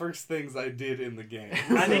of the first things I did in the game.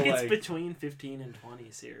 I think So, it's like, between 15 and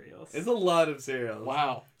 20 cereals. it's a lot of cereals.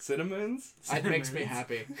 Wow. Cinnamon's? That makes me Cinnamons.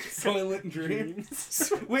 happy. Soylent Dreams?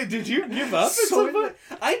 Dreams. Wait, did you give up at some point?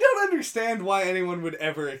 I don't understand why anyone would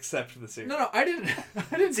ever accept the cereal. No, I didn't.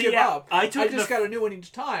 I didn't See, give yeah, up. I took just the- got a new one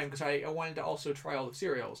each time because I wanted to also try all the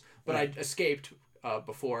cereals, but I escaped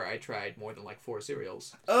before I tried more than like 4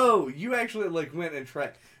 cereals. Oh, you actually, like, went and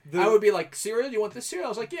tried. I would be like, cereal? You want this cereal? I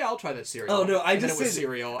was like, yeah, I'll try that cereal. Oh, no, I And then just it was said...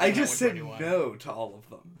 cereal. I and then just went said to a new one. no to all of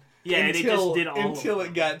them. Yeah, and it just did all Until of it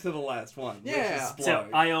them. got to the last one. Yeah. Which is So Splarg.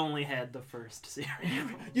 I only had the first cereal.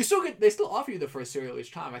 You still get. They still offer you the first cereal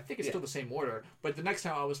each time. I think it's Yeah. still the same order. But the next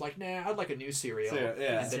time I was like, nah, I'd like a new cereal. So,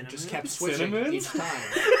 yeah. And then just Cinnamons? kept switching Cinnamons? each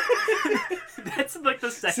time. That's like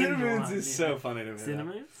the second Cinnamons one. is yeah. so funny to me. now.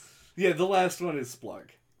 Cinnamons? Yeah, the last one is Splarg.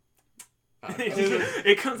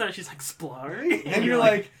 It comes out, she's like, Splarg? And you're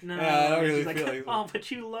like, no. I don't And really she's like, feel like oh, but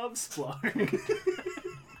you love Splarg.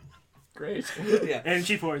 Great. Yeah. And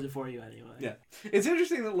she pours it for you anyway. Yeah. It's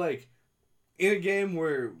interesting that, like, in a game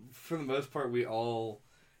where, for the most part, we all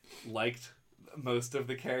liked most of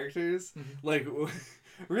the characters, like,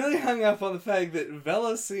 really hung up on the fact that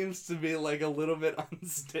Vela seems to be, like, a little bit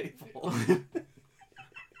unstable.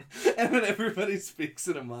 And then everybody speaks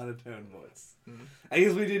in a monotone voice. Mhm. I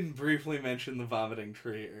guess we didn't briefly mention the vomiting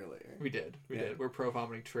tree earlier. We did. We Yeah. did. We're pro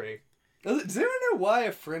vomiting tree. Does anyone know why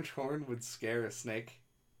a French horn would scare a snake?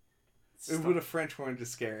 Would a French horn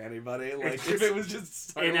just scare anybody? Like, It's if it was just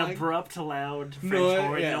An startling? abrupt, loud French No,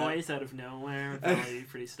 horn yeah. noise out of nowhere would probably be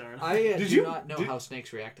pretty startling. I Did do you- not know did- how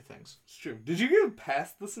snakes react to things. It's true. Did you get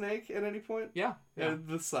past the snake at any point? Yeah. Yeah.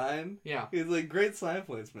 The sign? Yeah. It's like, great sign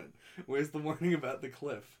placement. Where's the warning about the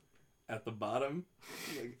cliff? At the bottom?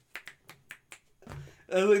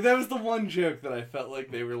 Like, that was the one joke that I felt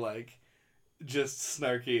like they were, like, just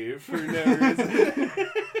snarky for no reason.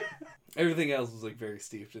 Everything else was, like, very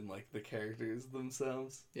steeped in, like, the characters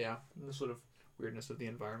themselves. Yeah. And the sort of weirdness of the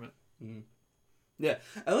environment. Yeah.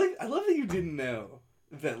 I love that you didn't know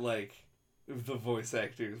that, like, the voice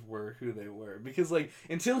actors were who they were. Because, like,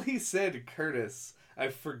 until he said Curtis, I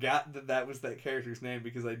forgot that was that character's name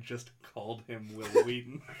because I just called him Will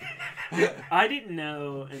Wheaton. I didn't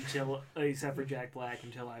know until, except for Jack Black,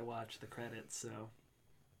 until I watched the credits, so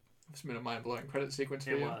It's been a mind-blowing credit sequence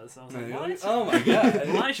for it you. was. I was Really? like, what? Oh my god.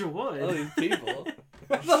 Elijah Wood. All these people.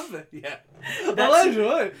 I love that. Yeah. Elijah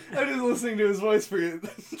Wood. I'm just listening to his voice for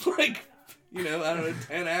like I don't know,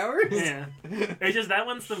 10 hours? Yeah. It's just that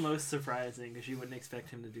one's the most surprising because you wouldn't expect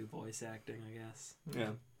him to do voice acting, I guess. Yeah.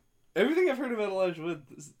 Everything I've heard about Elijah Wood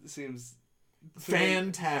seems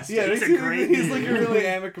Fantastic. Yeah, He's a great he's dude. like a really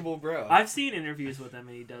amicable bro. I've seen interviews with him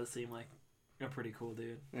and he does seem like a pretty cool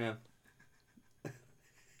dude. Yeah.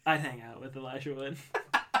 I'd hang out with Elijah Wood.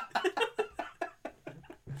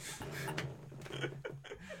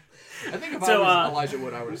 I think if So, I was Elijah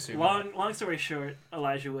Wood, I would assume. Long story short,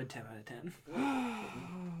 Elijah Wood, 10 out of 10.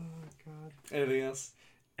 God. Anything else?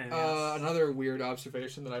 Anything else? Another weird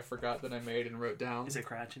observation that I forgot that I made and wrote down. Is it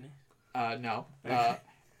crotchety? No.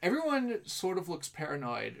 Everyone sort of looks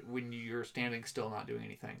paranoid when you're standing still not doing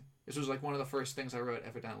anything. This was like one of the first things I wrote,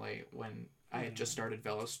 evidently, when I had just started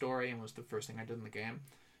Velo's story and was the first thing I did in the game.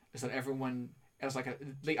 Is that everyone, as like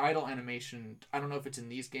the idle animation, I don't know if it's in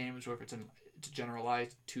these games or if it's a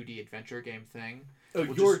generalized 2D adventure game thing. Oh,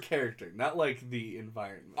 Which your is- character, not like the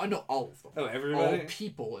environment. Oh, no, all of them. Oh, All everybody?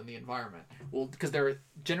 people in the environment. Well, because they're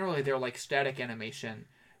like static animation.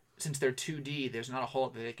 Since they're 2D, there's not a whole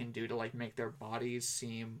lot that they can do to like make their bodies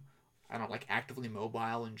seem, I don't know, like actively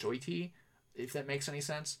mobile and jointy, if that makes any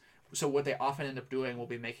sense. So what they often end up doing will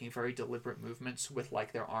be making very deliberate movements with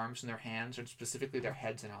like their arms and their hands, and specifically their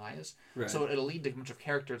heads and eyes. Right. So it'll lead to a bunch of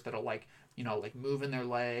characters that'll like, like moving their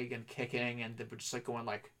leg and kicking, and they're just like going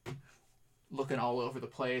like looking all over the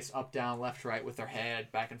place, up, down, left, right, with their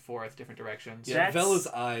head back and forth, different directions. Yeah, That's- Vela's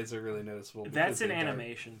eyes are really noticeable. because That's an they're dark.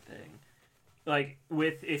 animation thing. Like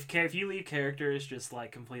if you leave characters just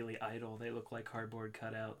like completely idle, they look like cardboard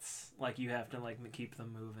cutouts. Like you have to like keep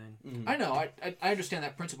them moving. I know. I understand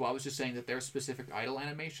that principle. I was just saying that their specific idle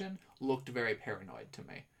animation looked very paranoid to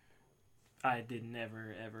me. I did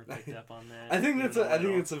never ever picked up on that. I think even that's though I think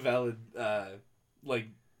don't- it's a valid like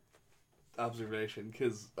observation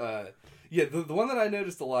because the one that I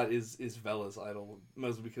noticed a lot is Vela's idol,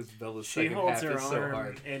 mostly because Vela's she second holds half her is so arm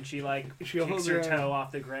hard. and she like She kicks holds her her arm. toe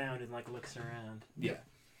off the ground and like looks around. Yeah,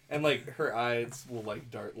 and like her eyes will like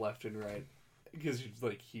dart left and right because she's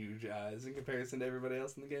like huge eyes in comparison to everybody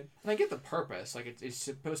else in the game. And I get the purpose. Like it's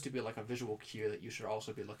supposed to be like a visual cue that you should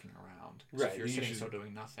also be looking around. So Right, if you're you sitting should- still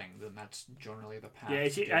doing nothing, then that's generally the path. Yeah,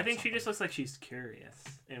 to I doing think she just something. looks like she's curious,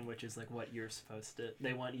 and which is like what you're supposed to.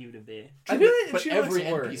 They want you to be. I feel like But she every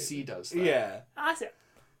looks worried. NPC does that. Yeah, Awesome.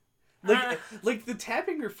 like the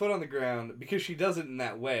tapping her foot on the ground because she does it in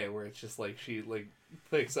that way where it's just like she like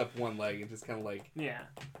picks up one leg and just kind of like Yeah.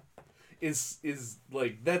 is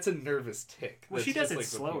like that's a nervous tick. Well, That's she does just, it like,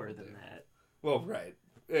 what slower people than do. that. Well, right.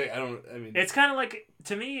 I mean, It's kind of like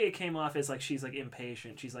to me. It came off as like she's like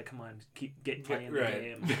impatient. She's like, "Come on, keep playing the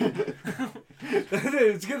right. game."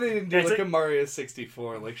 it's good they didn't do It's like like- a Mario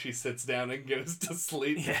 64, like she sits down and goes to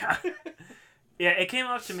sleep. Yeah. Yeah, it came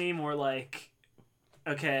off to me more like,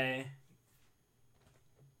 okay,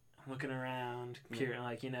 I'm looking around,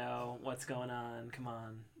 like, what's going on? Come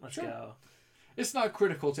on, let's Sure. go. It's not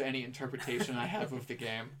critical to any interpretation I have of the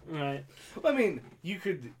game. Right. Well, I mean, you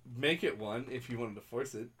could make it one if you wanted to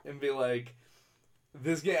force it and be like,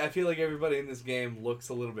 this game. I feel like everybody in this game looks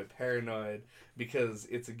a little bit paranoid because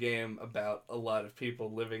it's a game about a lot of people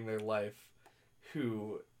living their life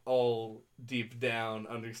who all deep down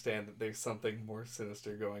understand that there's something more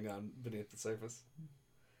sinister going on beneath the surface,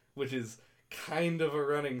 which is kind of a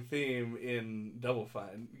running theme in Double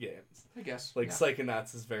Fine games. I guess. Like yeah.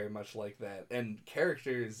 Psychonauts is very much like that, and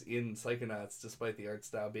characters in Psychonauts, despite the art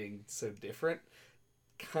style being so different,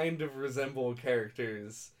 kind of resemble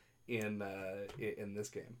characters in this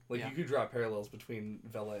game. Like Yeah. you could draw parallels between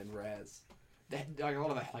Vela and Raz. Like a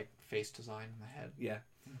lot of the like face design in the head.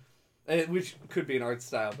 Yeah, which could be an art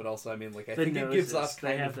style, but also I mean, like I The think noses, it gives off they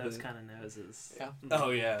kind have of those the, kind of noses. Yeah. oh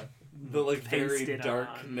yeah, the like very Pasted dark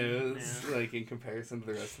on, nose, yeah. like in comparison to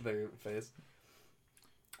the rest of their face.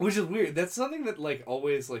 Which is weird. That's something that like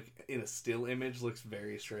always like in a still image looks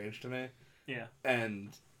very strange to me. Yeah.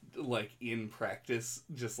 And like in practice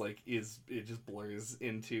just like it just blurs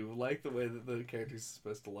into like the way that the character's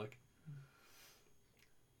supposed to look.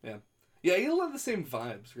 Yeah, you get a lot of the same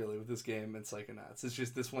vibes really with this game and Psychonauts. It's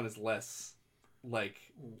just this one is less like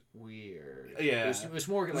Weird. Yeah. It was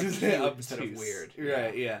more like It's cute obtuse. instead of weird.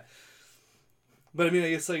 Right, yeah. But I mean, I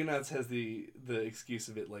guess Psychonauts has the excuse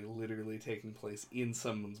of it like literally taking place in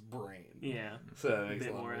someone's brain. Yeah. So it A makes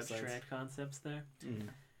bit a lot more more sense. abstract concepts there. Mm.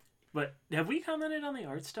 But have we commented on the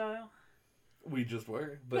art style? We just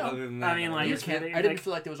were, but No, other than that, I mean, like, You it's can't. really, I didn't like-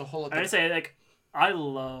 feel like there was a whole lot. I'd say like I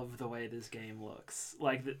love the way this game looks.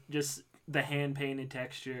 Like just the hand painted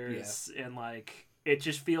textures and like it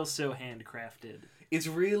just feels so handcrafted. it's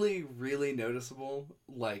really, really noticeable,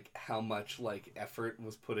 like, how much, like, effort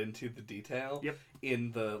was put into the detail Yep.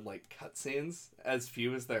 in the, like, cutscenes, as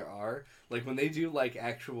few as there are. Like, when they do, like,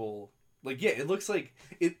 actual... Like, yeah, it looks like...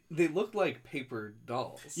 They look like paper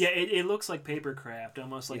dolls. Yeah, it looks like paper craft,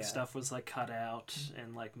 almost like Yeah. stuff was like cut out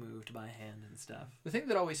and like moved by hand and stuff. The thing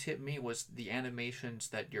that always hit me was the animations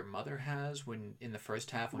that your mother has when in the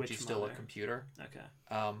first half when Which she's still a mother? computer.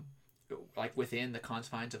 Okay. Like within the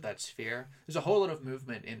confines of that sphere, there's a whole lot of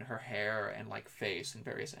movement in her hair and like face and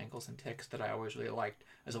various angles and ticks that I always really liked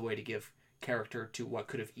as a way to give character to what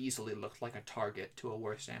could have easily looked like a target to a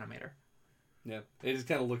worse animator. Yeah, it just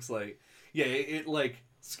kind of looks like... Yeah, it like,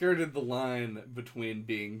 skirted the line between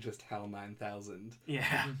being just HAL 9000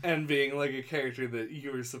 Yeah. and being, like, a character that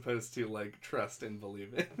you were supposed to, like, trust and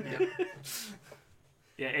believe in. Yeah.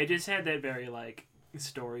 Yeah, it just had that very like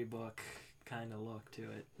storybook kind of look to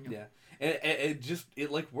it. Yeah, and it just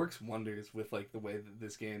like works wonders with like the way that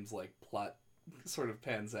this game's like plot sort of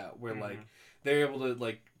pans out, where like they're able to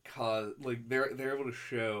like cause like they're able to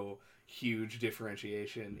show huge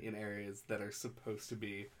differentiation in areas that are supposed to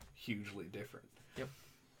be hugely different. Yep.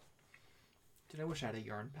 Dude, I wish I had a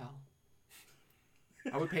yarn pal.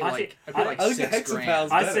 I would pay I like think- I'd pay like I think the $6,000.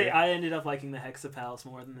 Hexapals- I'd say better. I ended up liking the Hexapals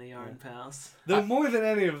more than the Yarn Pals. Though more than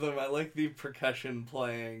any of them, I like the percussion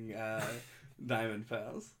playing Diamond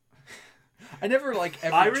Pals. I never like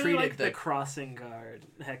ever I really treated like the the Crossing Guard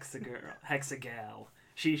Hexagal.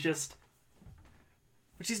 She's just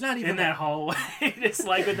but she's not even in that hallway, just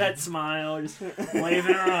like with that smile, just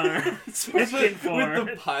waving her arms, pushing With forward.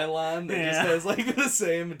 the pylon that just Yeah. has like the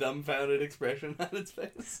same dumbfounded expression on its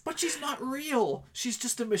face. But she's not real. She's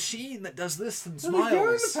just a machine that does this and The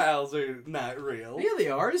Yarn smiles. Pals are not real. Yeah, they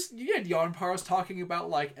are. You had yarn powers talking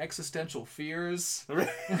about like existential fears.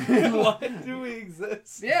 Why do we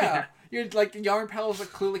exist? Yeah, you're like yarn pals are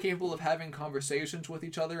clearly capable of having conversations with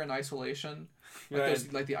each other in isolation. Like, Right.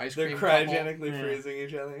 there's, like the ice They're cream couple. cryogenically Yeah. freezing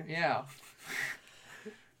each other. Yeah.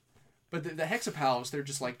 But the hexapals, they're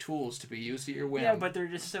just like tools to be used at your whim. Yeah, but they're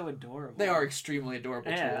just so adorable. they are extremely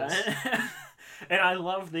adorable tools. Yeah. And I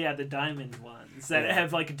love the diamond ones that Yeah.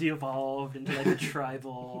 have like devolved into like a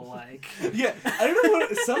tribal like. Yeah, I don't know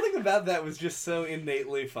what something about that was just so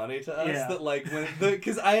innately funny to us Yeah. that like when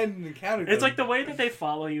because I hadn't encountered It's them. like the way that they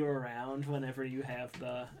follow you around whenever you have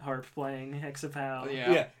the harp playing hexapal.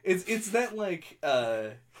 Yeah. it's that like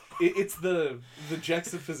it's the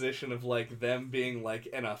juxtaposition of like them being like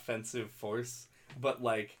an offensive force but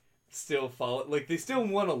like still follow like they still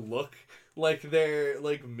want to look like they're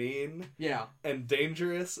like mean Yeah. and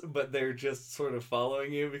dangerous, but they're just sort of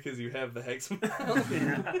following you because you have the hexapal.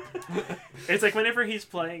 Yeah. It's like whenever he's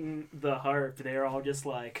playing the harp, they're all just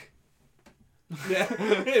like. Yeah,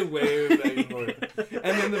 they wave back and forth.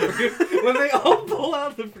 And then when they all pull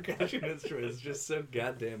out the percussion instrument, it's just so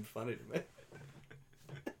goddamn funny to me.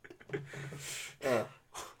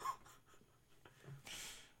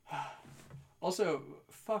 Also,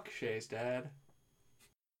 fuck Shay's dad.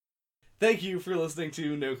 Thank you for listening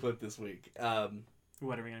to No Clip this week.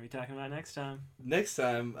 What are we gonna be talking about next time? Next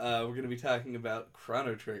time, we're going to be talking about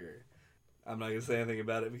Chrono Trigger. I'm not going to say anything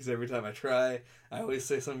about it because every time I try, I always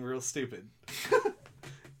say something real stupid.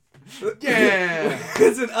 Yeah!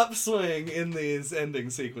 It's an upswing in these ending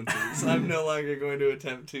sequences. I'm no longer going to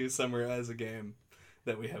attempt to summarize a game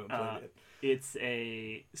that we haven't played yet. It's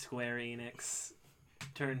a Square Enix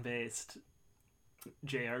turn-based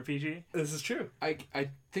JRPG. This is true. I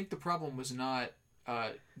think the problem was not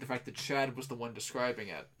the fact that Chad was the one describing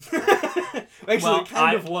it. Actually, Well, it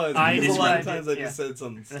kind of was. I Because a lot of described times it, I yeah. just said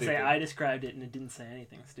something I stupid. say I described it and it didn't say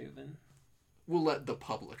anything stupid. We'll let the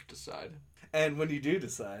public decide. And when you do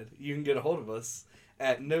decide, you can get a hold of us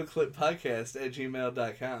at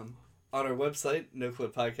noclippodcast@gmail.com, on our website,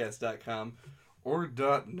 noclippodcast.com, or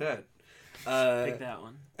 .net. Pick that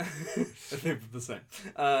one. I think they're the same.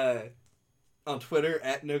 On Twitter,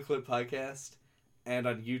 at noclippodcast, and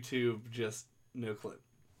on YouTube, just noclip.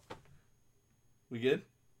 We good?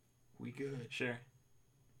 We good. Sure.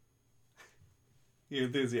 Your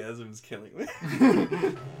enthusiasm is killing me.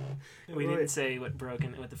 We didn't say what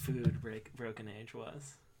the food Broken Age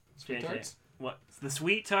was. Sweet JJ, tarts? What? The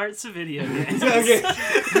sweet tarts of video games. Okay.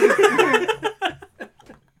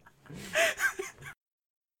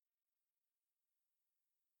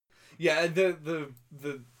 Yeah, the